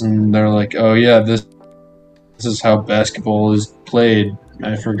calls, and they're like, "Oh yeah, this is how basketball is played."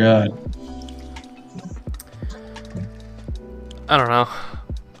 I forgot. I don't know.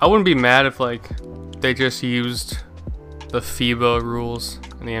 I wouldn't be mad if like they just used the FIBA rules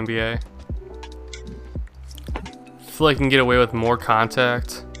in the NBA. I feel like you can get away with more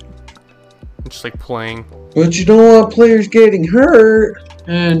contact. Just like playing. But you don't want players getting hurt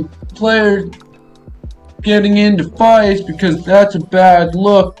and players getting into fights because that's a bad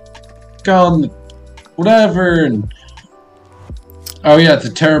look on whatever. And oh yeah, it's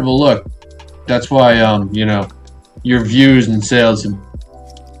a terrible look. That's why you know, your views and sales have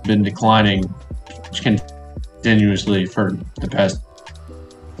been declining continuously for the past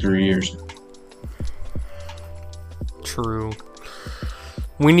 3 years. True.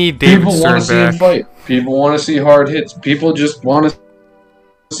 We need David People Stern want to see him back. fight. People want to see hard hits. People just want to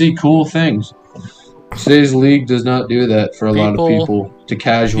see cool things. Today's league does not do that for a lot of people. To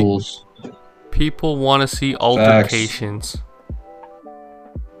casuals. People want to see altercations.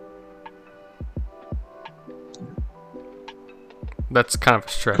 That's kind of a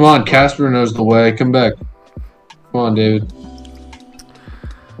stretch. Come on, Casper knows the way. Come back. Come on, David.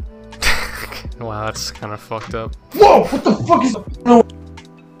 Wow, that's kind of fucked up. Whoa! What the fuck is... No.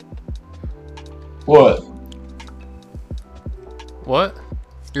 What? What?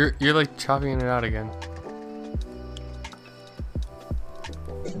 You're like chopping it out again.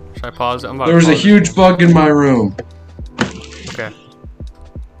 Should I pause? I'm about There to was a pause it huge again. bug in my room. Okay.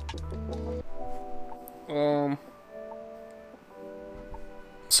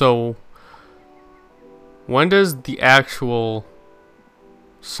 So, when does the actual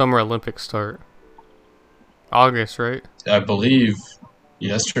Summer Olympics start? August, right? I believe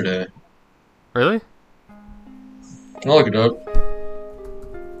yesterday. Really? I'll look it up.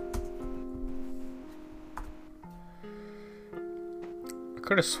 I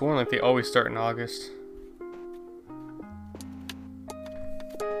could have sworn like they always start in August.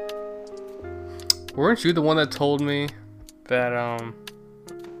 Weren't you the one that told me that oh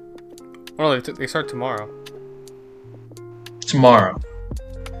no, they start tomorrow. Tomorrow.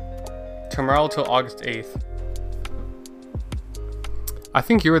 Tomorrow till August 8th. I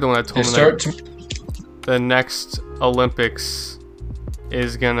think you were the one that They told me start that the next Olympics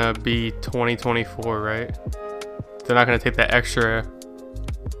is gonna be 2024, right? They're not gonna take that extra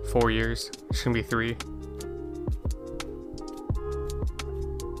 4 years. It's gonna be 3.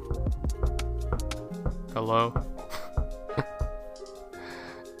 Hello?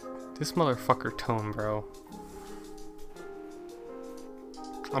 This motherfucker tone, bro.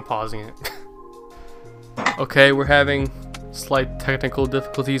 I'm pausing it. Okay, we're having slight technical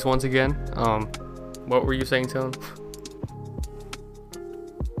difficulties once again. What were you saying, Tone?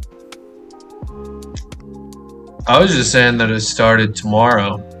 I was just saying that it started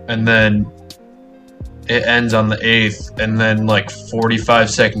tomorrow, and then it ends on the 8th, and then like 45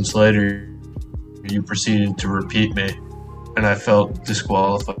 seconds later, you proceeded to repeat me, and I felt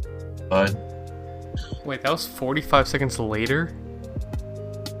disqualified. Wait, that was 45 seconds later?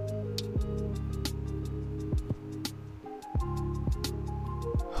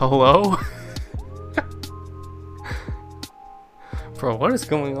 Hello? Bro, what is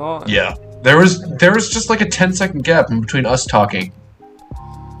going on? Yeah, there was just like a 10-second gap in between us talking.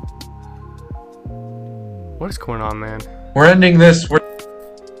 What is going on, man? We're ending this.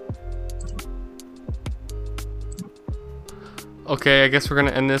 Okay, I guess we're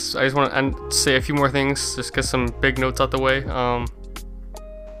gonna end this. I just want to say a few more things, just get some big notes out the way.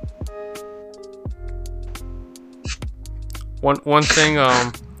 One thing,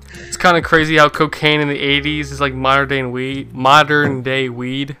 it's kind of crazy how cocaine in the 80s is like modern day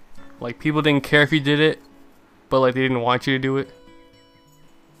weed. Like, people didn't care if you did it, but like they didn't want you to do it.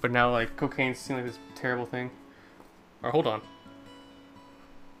 But now like cocaine seems like this terrible thing. Or hold on.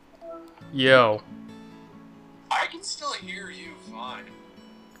 Yo. I can still hear you fine.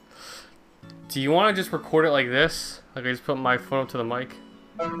 Do you want to just record it like this? Like, I just put my phone up to the mic?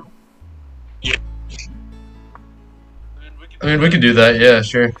 Yeah. I mean, we could do that. Yeah,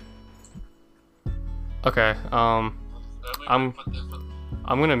 sure. Okay. I'm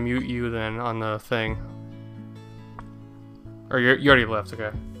gonna mute you then on the thing. Or you already left.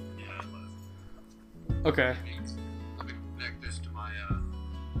 Okay. Yeah, I left. Okay. Let me connect this to my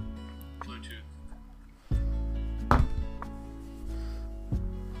Bluetooth.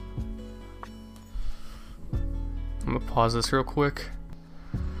 I'm gonna pause this real quick.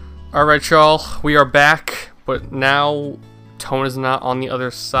 Alright, y'all, we are back, but now Tone is not on the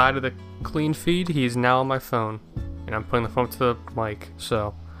other side of the clean feed. He's now on my phone, and I'm putting the phone to the mic,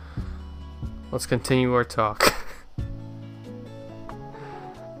 so let's continue our talk.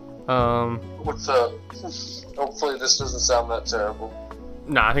 What's up? Hopefully this doesn't sound that terrible.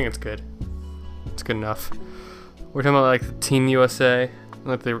 Nah, I think it's good. It's good enough. We're talking about like the Team USA,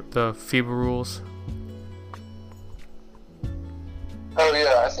 like the FIBA rules. Oh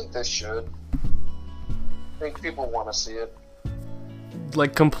yeah, I think they should. I think people want to see it.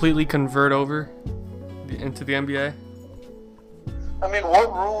 Like, completely convert over into the NBA? I mean,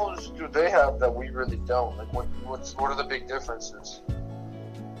 what rules do they have that we really don't? Like, what are the big differences?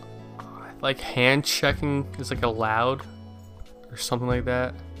 Like, hand checking is like allowed, or something like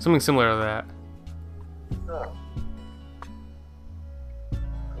that. Something similar to that. Oh.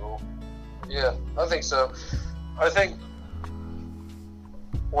 Cool. Yeah, I think so. I think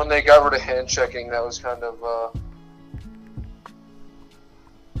when they got rid of hand checking, that was kind of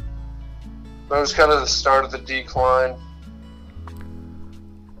the start of the decline.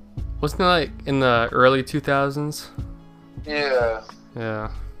 Wasn't it like in the early 2000s? Yeah. Yeah.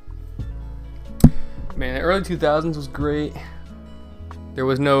 Man, the early 2000s was great. There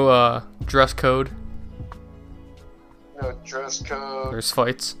was no dress code. No dress code. There's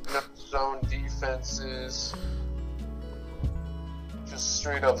fights. No zone defenses. Just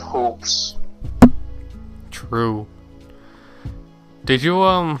straight up hoops. True. Did you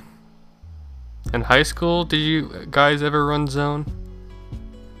in high school, did you guys ever run zone?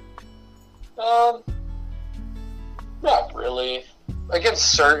 Not really.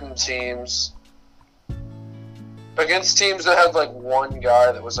 Against certain teams. Against teams that had like one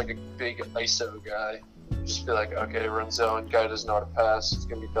guy that was like a big ISO guy. You just be like, okay, run zone, guy doesn't know how to pass, it's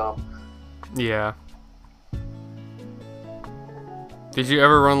gonna be dumb. Yeah. Did you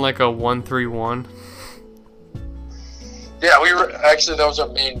ever run like a 1-3-1? Yeah, we were actually, that was our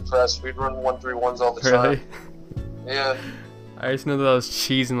main press. We'd run 1-3-1s all the Really? time. Yeah. I just know that I was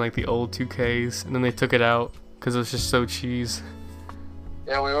cheesing like the old 2Ks, and then they took it out because it was just so cheese.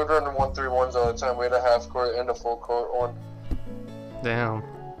 Yeah, we would run 1-3-1s all the time. We had a half court and a full court one. Damn.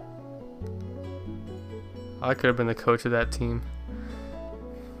 I could have been the coach of that team.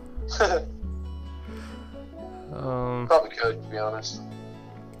 Probably could, to be honest.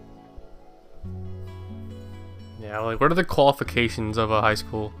 Yeah, like, what are the qualifications of a high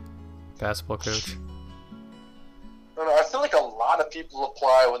school basketball coach? I don't know, I feel like a lot of people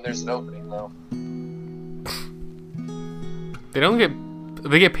apply when there's an opening, though.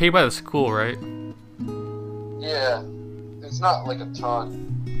 They get paid by the school, right? Yeah. It's not like a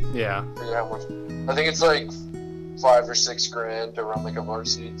ton. Yeah. I forget how much. I think it's like $5 or $6 grand to run like a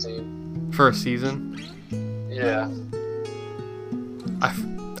varsity team. For a season? Yeah.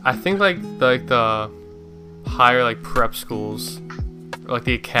 I think like the higher like prep schools or like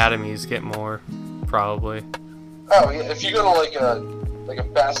the academies get more probably. Oh yeah, if you go to like a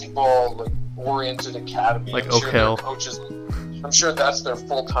basketball like oriented academy, Like I'm Oak sure Hill. their coaches, I'm sure that's their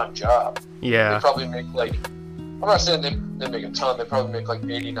full-time job. They Yeah. probably make like, I'm not saying they make a ton. They probably make like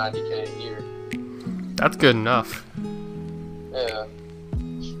 80, 90K a year. That's good enough. Yeah.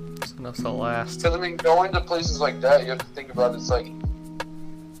 It's enough to last. Because, I mean, going to places like that, you have to think about it. It's like,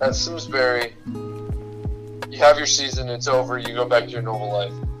 at Simsbury, you have your season, it's over, you go back to your normal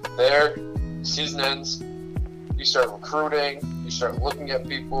life. There, season ends, you start recruiting, you start looking at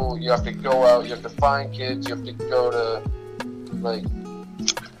people, you have to go out, you have to find kids, you have to go to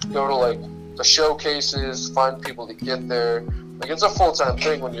the showcases, find people to get there. Like, it's a full-time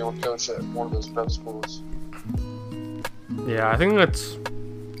thing when you're a coach at one of those prep schools. Yeah, I think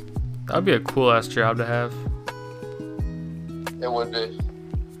that'd be a cool ass job to have. It would be.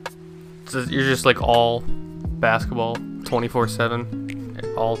 You're just like all basketball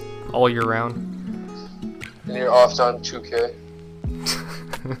 24/7 all year round. And you're off on 2K.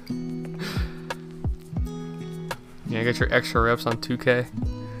 Yeah, get your extra reps on 2K.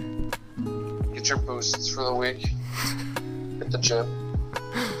 Get your boosts for the week. Hit the gym.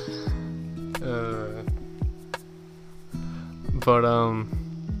 But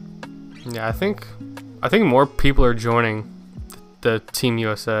yeah, I think more people are joining the Team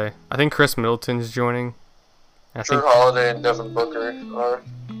USA. I think Chris Middleton's joining. I Drew think, Holiday and Devin Booker are.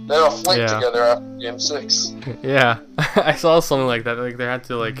 They had a flight Yeah. together after Game 6. yeah, I saw something like that. Like they had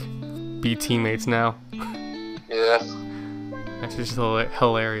to like be teammates now. Yeah. That's just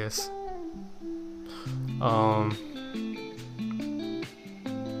hilarious.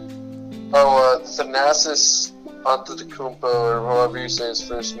 Thanasis Antetokounmpo, or however you say his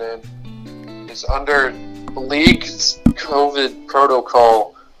first name, is under the league's COVID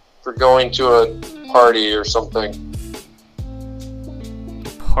protocol for going to a party or something.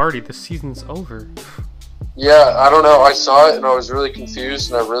 Party, the season's over. Yeah, I don't know. I saw it and I was really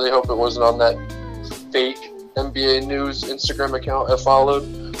confused, and I really hope it wasn't on that fake NBA News Instagram account I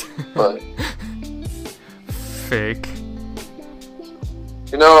followed. But Fake.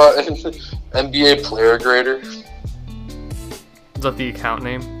 you know, NBA Player Grader. Is that the account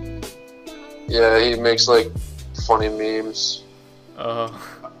name? Yeah, he makes like funny memes.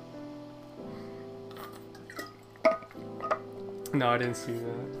 No, I didn't see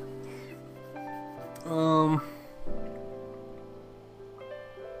that.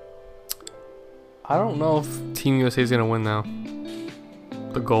 I don't know if Team USA is gonna win now.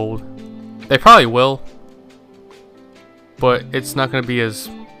 The gold. They probably will, but it's not gonna be as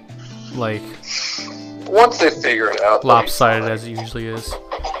like Once they figure it out, they'll be lopsided fine. as it usually is.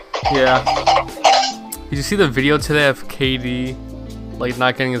 Yeah. Did you see the video today of KD like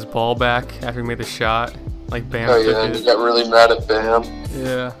not getting his ball back after he made the shot? Like Bam Oh took yeah, and it. he got really mad at Bam.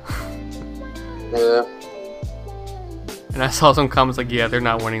 Yeah. Yeah. And I saw some comments like, yeah, they're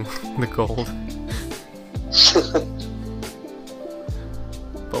not winning the gold.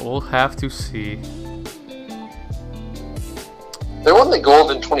 But we'll have to see. They won the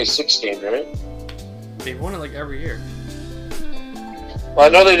gold in 2016, right? They've won it like every year. Well, I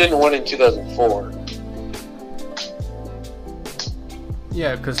know they didn't win in 2004.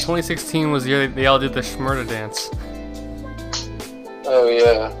 Yeah, because 2016 was the year they all did the Shmurda dance. Oh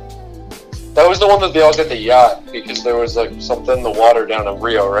yeah. That was the one that they all got the yacht because there was like something in the water down in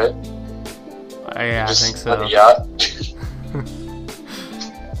Rio, right? Yeah, I Just think on so. the yacht.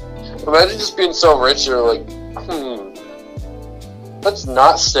 Imagine just being so rich, you're like, let's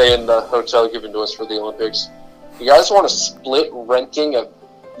not stay in the hotel given to us for the Olympics. You guys want to split renting a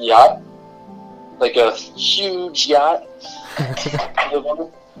yacht? Like a huge yacht?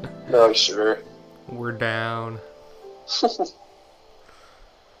 No, sure. We're down.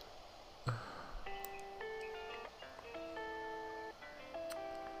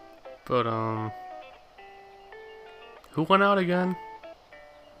 But, who went out again?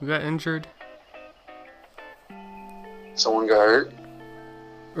 Who got injured? Someone got hurt.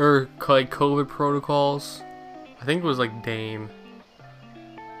 Or, like, COVID protocols? I think it was, like, Dame.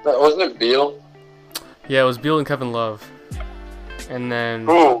 That wasn't it Beal? Yeah, it was Beal and Kevin Love. And then...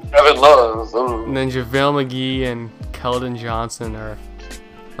 Ooh, Kevin Love. Ooh. And then JaVale McGee and Keldon Johnson are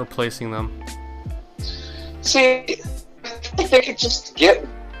replacing them. See, I think they could just get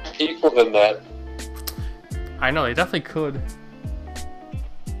people than that. I know, they definitely could.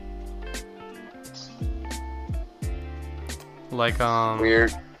 Like,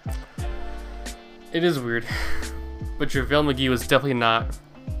 Weird. It is weird. But JaVale McGee was definitely not,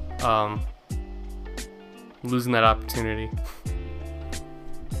 losing that opportunity.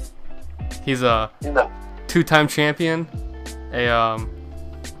 He's a No. two-time champion, a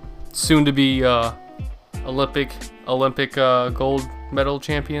soon to be Olympic gold medal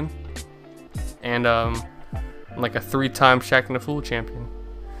champion, and like a 3-time Shaq and a Fool champion.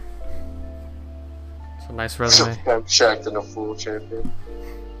 It's a nice resume. I'm Shaq and a Fool champion.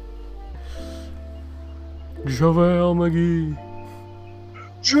 JaVale McGee.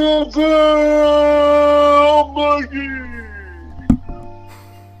 JaVale McGee.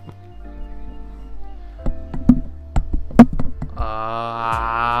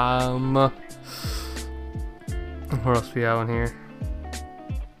 What else we have in here?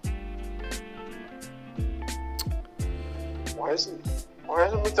 Why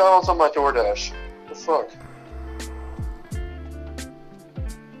isn't McDonald's on my DoorDash? The fuck? I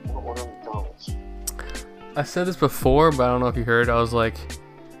don't order McDonald's. I said this before, but I don't know if you heard. I was like,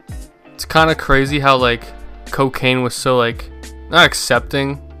 it's kind of crazy how like cocaine was so like not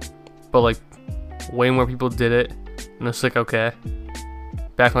accepting, but like way more people did it, and it's like okay,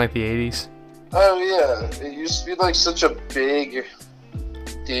 back in like the 80s. Oh yeah, it used to be like such a big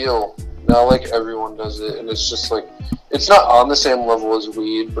deal. Now like everyone does it, and it's just like it's not on the same level as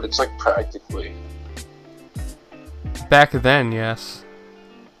weed, but it's like practically. Back then, yes.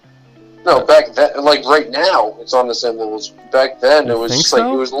 No, back then, like right now, it's on the same level as back then. You it was think just like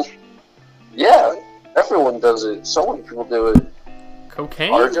so? it was. Yeah, everyone does it. So many people do it.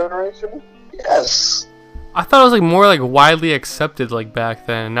 Cocaine? Our generation? Yes. I thought it was like more like widely accepted like back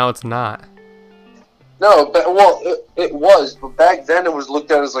then, and now it's not. No, but, well, it was, but back then it was looked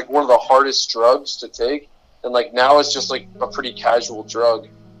at as like one of the hardest drugs to take, and like now it's just like a pretty casual drug.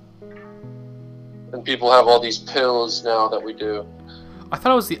 And people have all these pills now that we do. I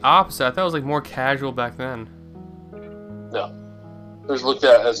thought it was the opposite. I thought it was like more casual back then. No, it was looked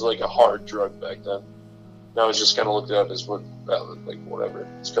at as like a hard drug back then. Now it's just kind of looked at as what, like whatever,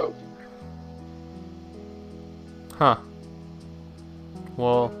 it's coke. Huh.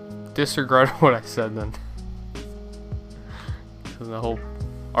 Well, disregard what I said then. Because the whole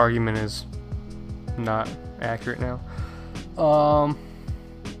argument is not accurate now.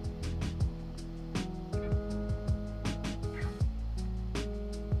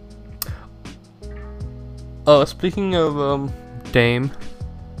 Oh, speaking of Dame,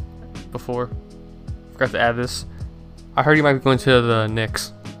 forgot to add this. I heard he might be going to the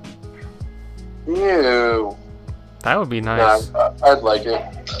Knicks. Ew. That would be nice. Nah, I'd like it.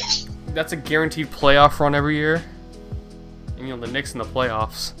 That's a guaranteed playoff run every year. And you know, the Knicks in the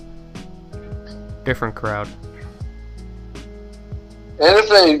playoffs. Different crowd. And if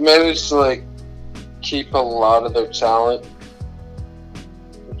they manage to like keep a lot of their talent,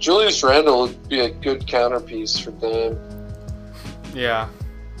 Julius Randle would be a good counterpiece for Dame. Yeah.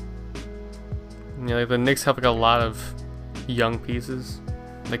 Yeah, like the Knicks have like a lot of young pieces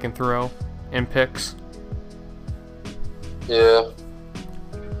they can throw and picks. Yeah.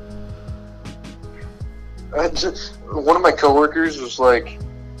 One of my coworkers was like,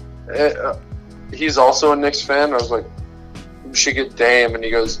 he's also a Knicks fan. I was like, we should get Dame, and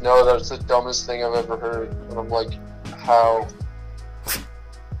he goes, no, that's the dumbest thing I've ever heard. And I'm like, how?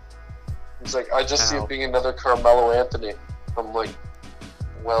 He's like, I just see How? it being another Carmelo Anthony. I'm like,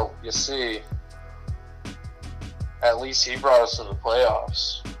 well, you see, at least he brought us to the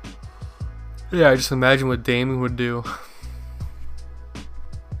playoffs. Yeah, I just imagine what Dame would do.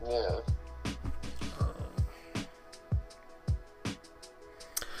 Yeah.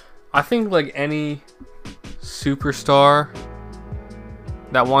 I think like any superstar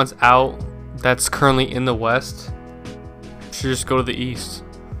that wants out that's currently in the West should just go to the East.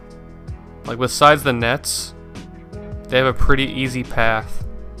 Like besides the Nets, they have a pretty easy path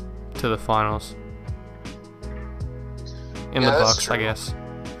to the finals. In Yeah, the that's Bucks, true. I guess.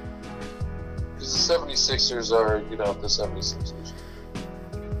 Because the 76ers are, the 76ers.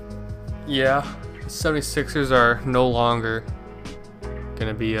 Yeah, the 76ers are no longer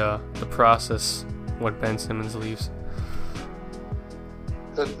gonna be the process when Ben Simmons leaves.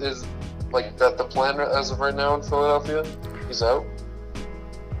 That is, like, that the plan as of right now in Philadelphia? He's out?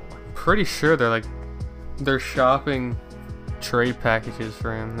 Pretty sure they're shopping trade packages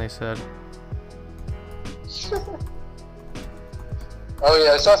for him, they said. Oh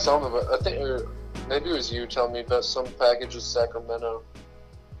yeah, I saw some of it. I think maybe it was you telling me about some package with Sacramento.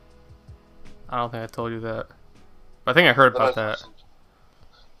 I don't think I told you that. I think I heard about that.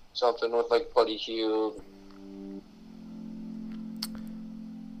 Something with like Buddy Hield.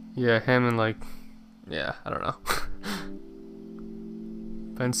 Yeah, him and I don't know.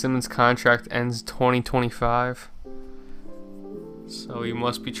 Ben Simmons' contract ends 2025. So he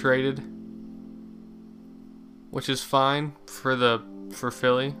must be traded. Which is fine for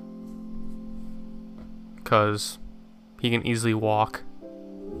Philly. Cause he can easily walk.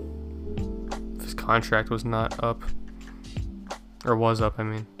 contract was not up. Or was up, I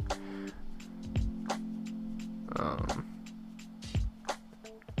mean.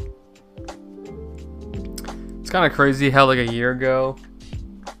 It's kind of crazy how like a year ago,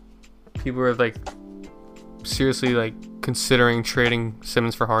 people were like seriously like considering trading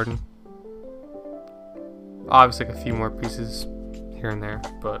Simmons for Harden. Obviously, like a few more pieces here and there,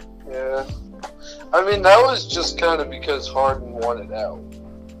 but Yeah. I mean, that was just kind of because Harden wanted out.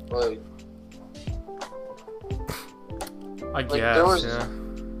 Like, I there guess, was- yeah.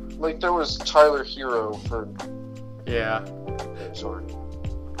 like there was Tyler Hero for Yeah. James Harden.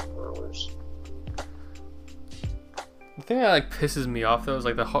 The thing that like pisses me off though is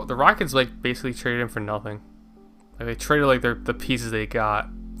like the Rockets like basically traded him for nothing. Like they traded like the pieces they got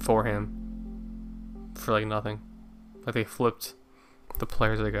for him for like nothing. Like they flipped the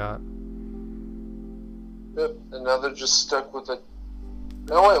players they got. Yep, and now they're just stuck with it.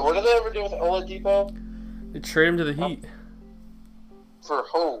 No, wait, what did they ever do with Oladipo? They traded him to the Heat. For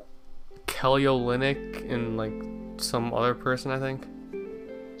who? Kelly Olynyk and like some other person, I think.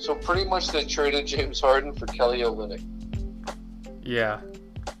 So pretty much they traded James Harden for Kelly Olynyk. Yeah.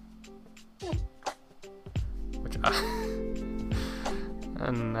 Which and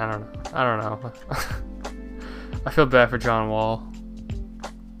I don't know. I feel bad for John Wall.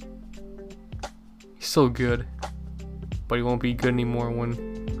 He's so good, but he won't be good anymore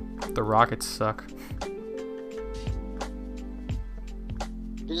when the Rockets suck.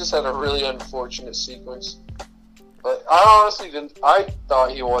 He just had a really unfortunate sequence. But I honestly didn't. I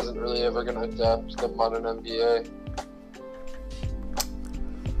thought he wasn't really ever going to adapt to the modern NBA.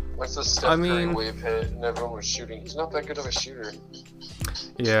 Like the Steph Curry wave hit and everyone was shooting. He's not that good of a shooter.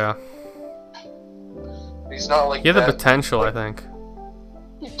 Yeah. He's not like He had the that. potential, I think.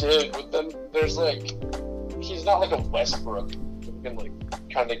 He did, but then there's like, he's not like a Westbrook who can like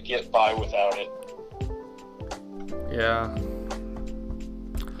kind of get by without it. Yeah.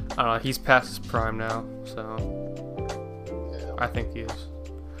 I don't know. He's past his prime now, so Yeah. I think he is.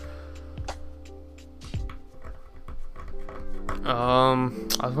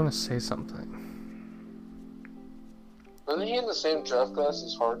 I was gonna say something. Wasn't he in the same draft class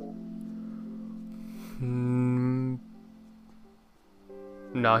as Harden?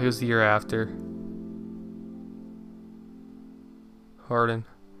 No, he was the year after. Harden.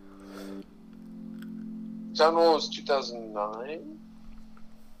 John Wall was 2009?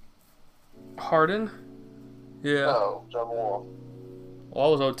 Harden? Yeah. No, John Wall. Well, I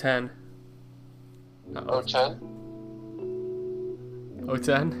was 010. 010?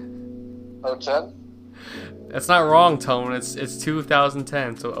 010? 010? That's not wrong, Tone. It's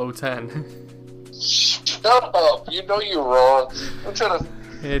 2010, so 010. Shut up! You know you're wrong. I'm trying to.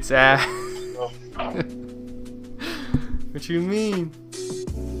 It's What you mean? It's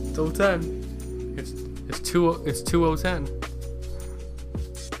 010. It's 2010.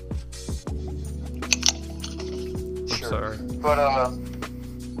 I'm Sure. sorry. But,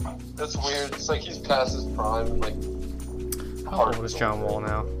 that's weird. It's like he's past his prime. Like, How old is John Wall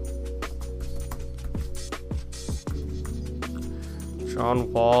now?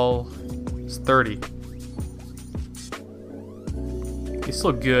 John Wall is 30. He's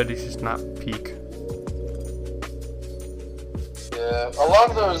still good, he's just not peak. Yeah, a lot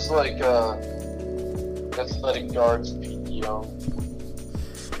of those, like, athletic guards peak young.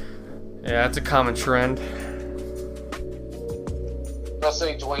 Yeah, that's a common trend. I'm not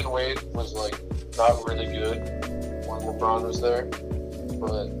saying Dwayne Wade was, like, not really good when LeBron was there,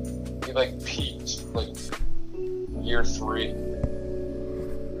 but he, like, peaked, like, year 3.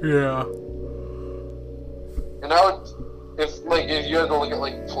 Yeah. And I would, if you had to look at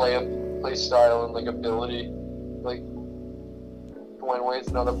like play style and like ability, like Dwayne Wade's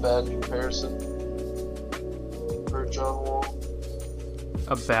not a bad comparison for John Wall.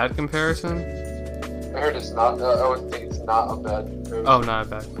 A bad comparison? I heard it's not. I would think it's not a bad comparison. Oh, not a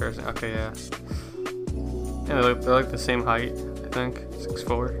bad comparison. Okay, yeah. Yeah, they're like the same height, I think.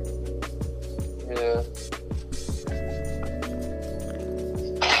 6'4". Yeah.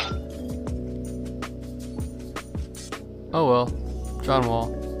 Oh well. John Wall.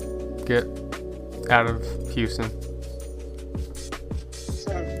 Get out of Houston.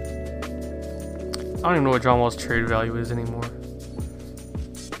 I don't even know what John Wall's trade value is anymore.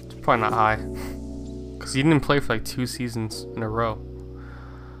 It's probably not high. Because he didn't play for like 2 seasons in a row.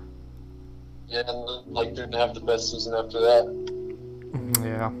 Yeah, and like didn't have the best season after that.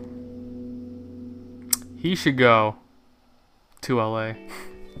 Yeah. He should go to LA.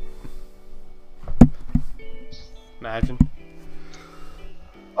 Imagine.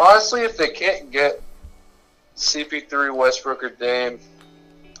 Honestly, if they can't get CP3, Westbrook, or Dame,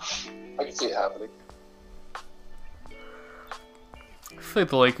 I can see it happening. feel like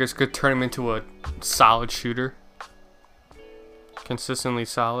the Lakers could turn him into a solid shooter. Consistently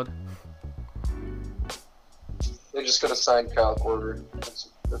solid. They just gotta sign Kyle Korver.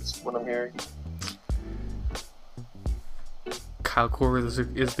 That's what I'm hearing. Kyle Korver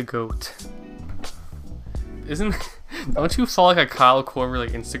is the GOAT. Don't you follow like a Kyle Korver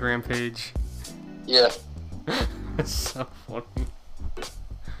like Instagram page? Yeah. That's so funny.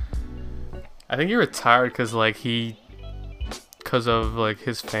 I think he retired because of like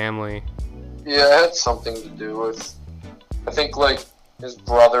his family. Yeah, it had something to do with. I think like his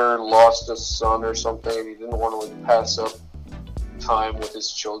brother lost a son or something, and he didn't want to like pass up time with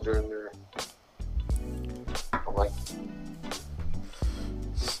his children. Or I'm like,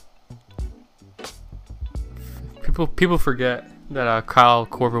 People forget that Kyle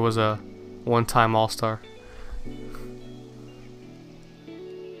Korver was a one-time All-Star.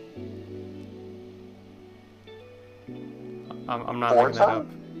 I'm not making that up.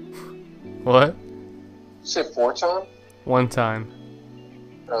 What? You say 4-time? One time.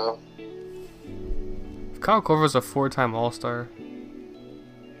 Oh. If Kyle Korver was a 4-time All-Star,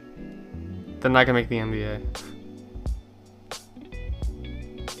 then I can make the NBA.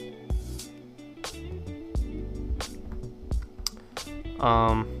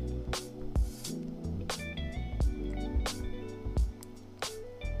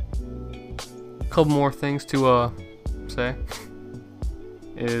 Couple more things to say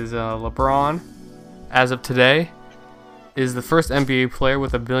is LeBron, as of today, is the first NBA player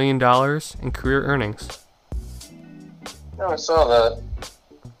with $1 billion in career earnings. Yeah, I saw that.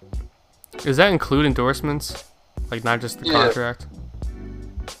 Does that include endorsements? Like, not just the contract?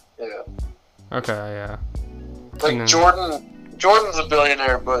 Yeah. Okay, yeah. Like, then, Jordan's a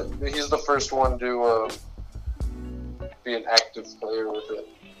billionaire, but he's the first one to be an active player with it.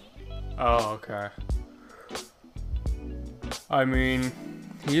 Oh, okay. I mean,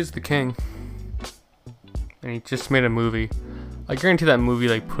 he is the king. And he just made a movie. I guarantee that movie,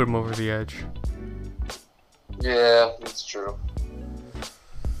 like, put him over the edge. Yeah, that's true.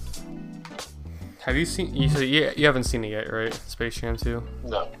 Have you seen... You haven't seen it yet, right? Space Jam 2?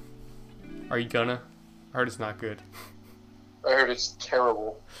 No. Are you gonna? I heard it's not good. I heard it's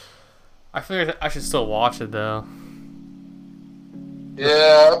terrible. I feel like I should still watch it, though.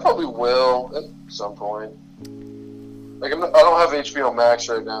 Yeah, I probably will at some point. Like, I don't have HBO Max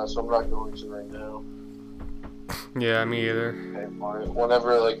right now, so I'm not going to right now. Yeah, me either. Pay for it.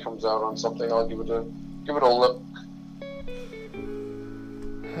 Whenever it like comes out on something, I'll give it a look.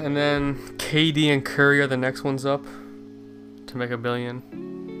 And then KD and Curry are the next ones up to make $1 billion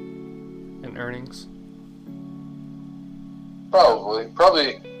in earnings. Probably.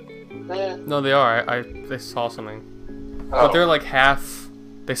 No, they are. I saw something. Oh. But they're like half.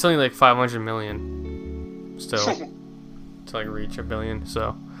 They still need like 500 million still to like reach $1 billion.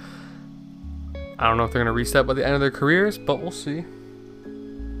 So I don't know if they're gonna reach that by the end of their careers, but we'll see.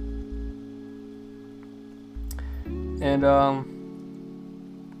 And I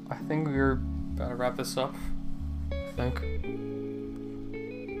think we're about to wrap this up. I think.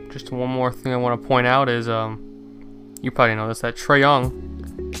 Just one more thing I want to point out is you probably know this, that Trae Young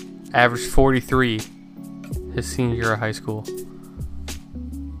averaged 43 his senior year of high school.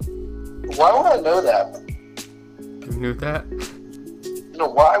 Why would I know that? You knew that? No,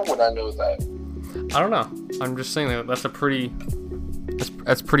 why would I know that? I don't know. I'm just saying that's pretty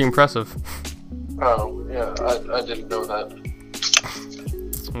impressive. Oh, yeah, I didn't know that.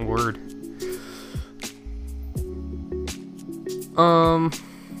 Word.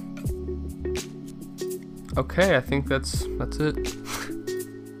 Okay, I think that's it.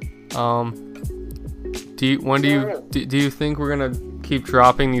 Do you think we're gonna keep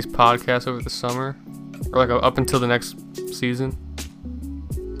dropping these podcasts over the summer, or like up until the next season?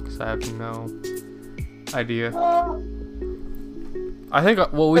 Because I have no idea. I think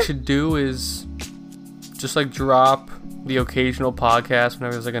what we should do is just like drop the occasional podcast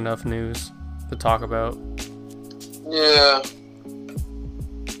whenever there's like enough news to talk about. Yeah.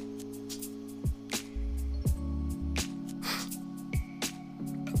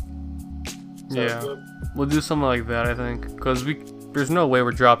 Yeah, we'll do something like that, I think, because there's no way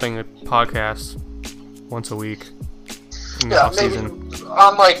we're dropping a podcast once a week in the off maybe season.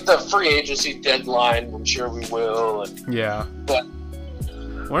 on like the free agency deadline, I'm sure we will. Yeah. But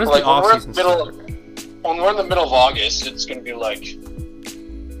when is like, the off season? When we're in the middle of August, it's gonna be like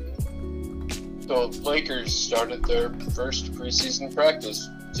the Lakers started their first preseason practice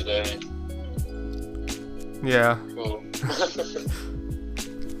today. Yeah. Cool.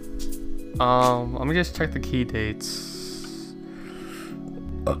 Let me just check the key dates.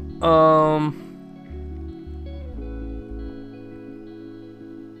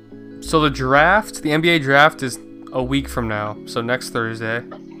 So the NBA draft is a week from now. So next Thursday.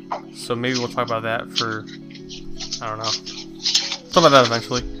 So maybe we'll talk about that for, I don't know. Talk about that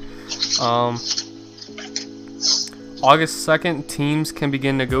eventually. August 2nd, teams can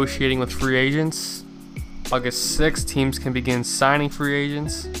begin negotiating with free agents. August 6th, teams can begin signing free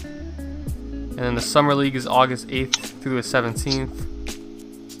agents. And then the Summer League is August 8th through the 17th.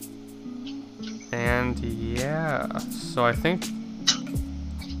 And yeah, so I think...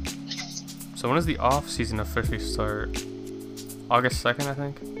 So when does the off season officially start? August 2nd, I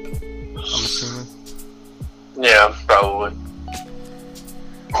think? I'm assuming. Yeah, probably.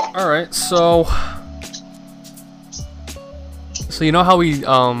 Alright, so you know how we you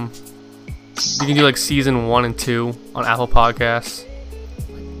can do like season 1 and 2 on Apple Podcasts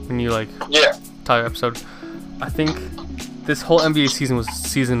when you like Yeah. type episode. I think this whole NBA season was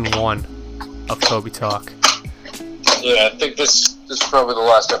season 1 of Kobe Talk. Yeah, I think this is probably the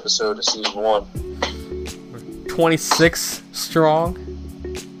last episode of season 1. 26 strong.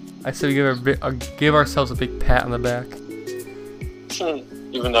 I say we give ourselves a big pat on the back.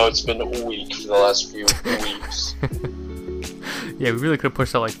 Even though it's been a week for the last few weeks. Yeah, we really could have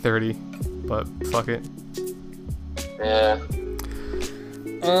pushed out like 30, but fuck it. Yeah.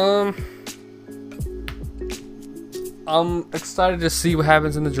 I'm excited to see what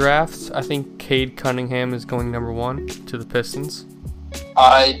happens in the draft. I think Cade Cunningham is going number 1 to the Pistons.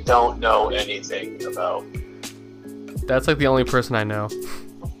 I don't know anything about. That's like the only person I know.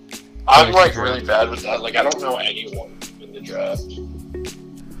 I'm like really bad with that. Like I don't know anyone in the draft.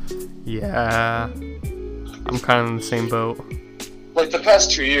 Yeah, I'm kind of in the same boat. Like the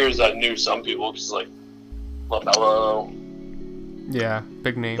past 2 years, I knew some people because like LaMelo, Yeah,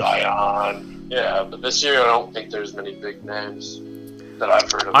 big name. Zion. Yeah, but this year I don't think there's many big names that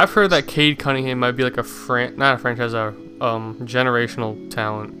I've heard of. I've heard that Cade Cunningham might be like a not a franchise, a generational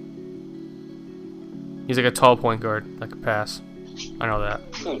talent. He's like a tall point guard that could pass. I know that.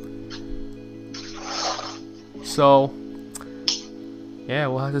 So, yeah,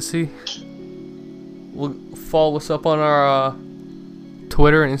 we'll have to see. We'll follow us up on our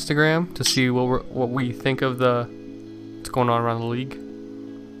Twitter and Instagram to see what we think of what's going on around the league.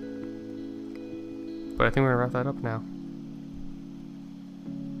 But I think we're gonna wrap that up now.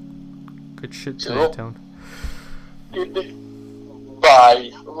 Good shit today, Cool. Tone.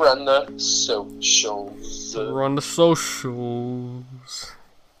 Bye. Run the socials. Run the socials.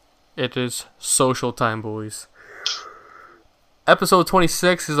 It is social time, boys. Episode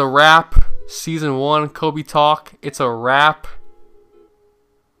 26 is a wrap. Season 1, Kobe Talk. It's a wrap.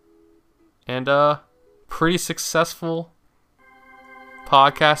 And pretty successful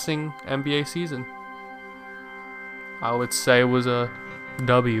podcasting NBA season. I would say it was a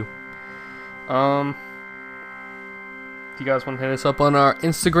W. If you guys want to hit us up on our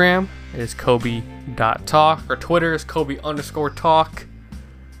Instagram, it is Kobe.talk. Our Twitter is Kobe_talk.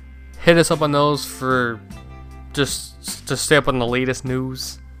 Hit us up on those for just to stay up on the latest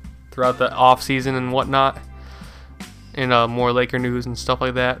news throughout the off season and whatnot, and more Laker news and stuff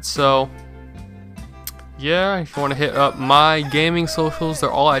like that. So yeah, if you want to hit up my gaming socials,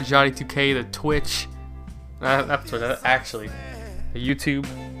 they're all at Jotty2K. The Twitch, actually, the YouTube,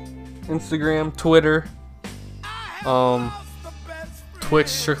 Instagram, Twitter, Twitch,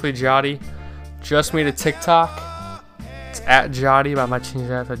 strictly Jotty. Just made a TikTok. It's at Jotty, but I might change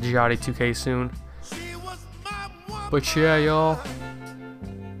that to Jotty2K soon. But yeah, y'all.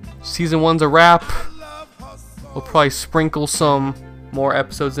 Season 1's a wrap. We'll probably sprinkle some more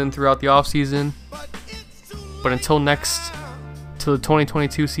episodes in throughout the off season. But until the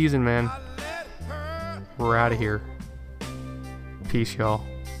 2022 season, man, we're out of here. Peace, y'all.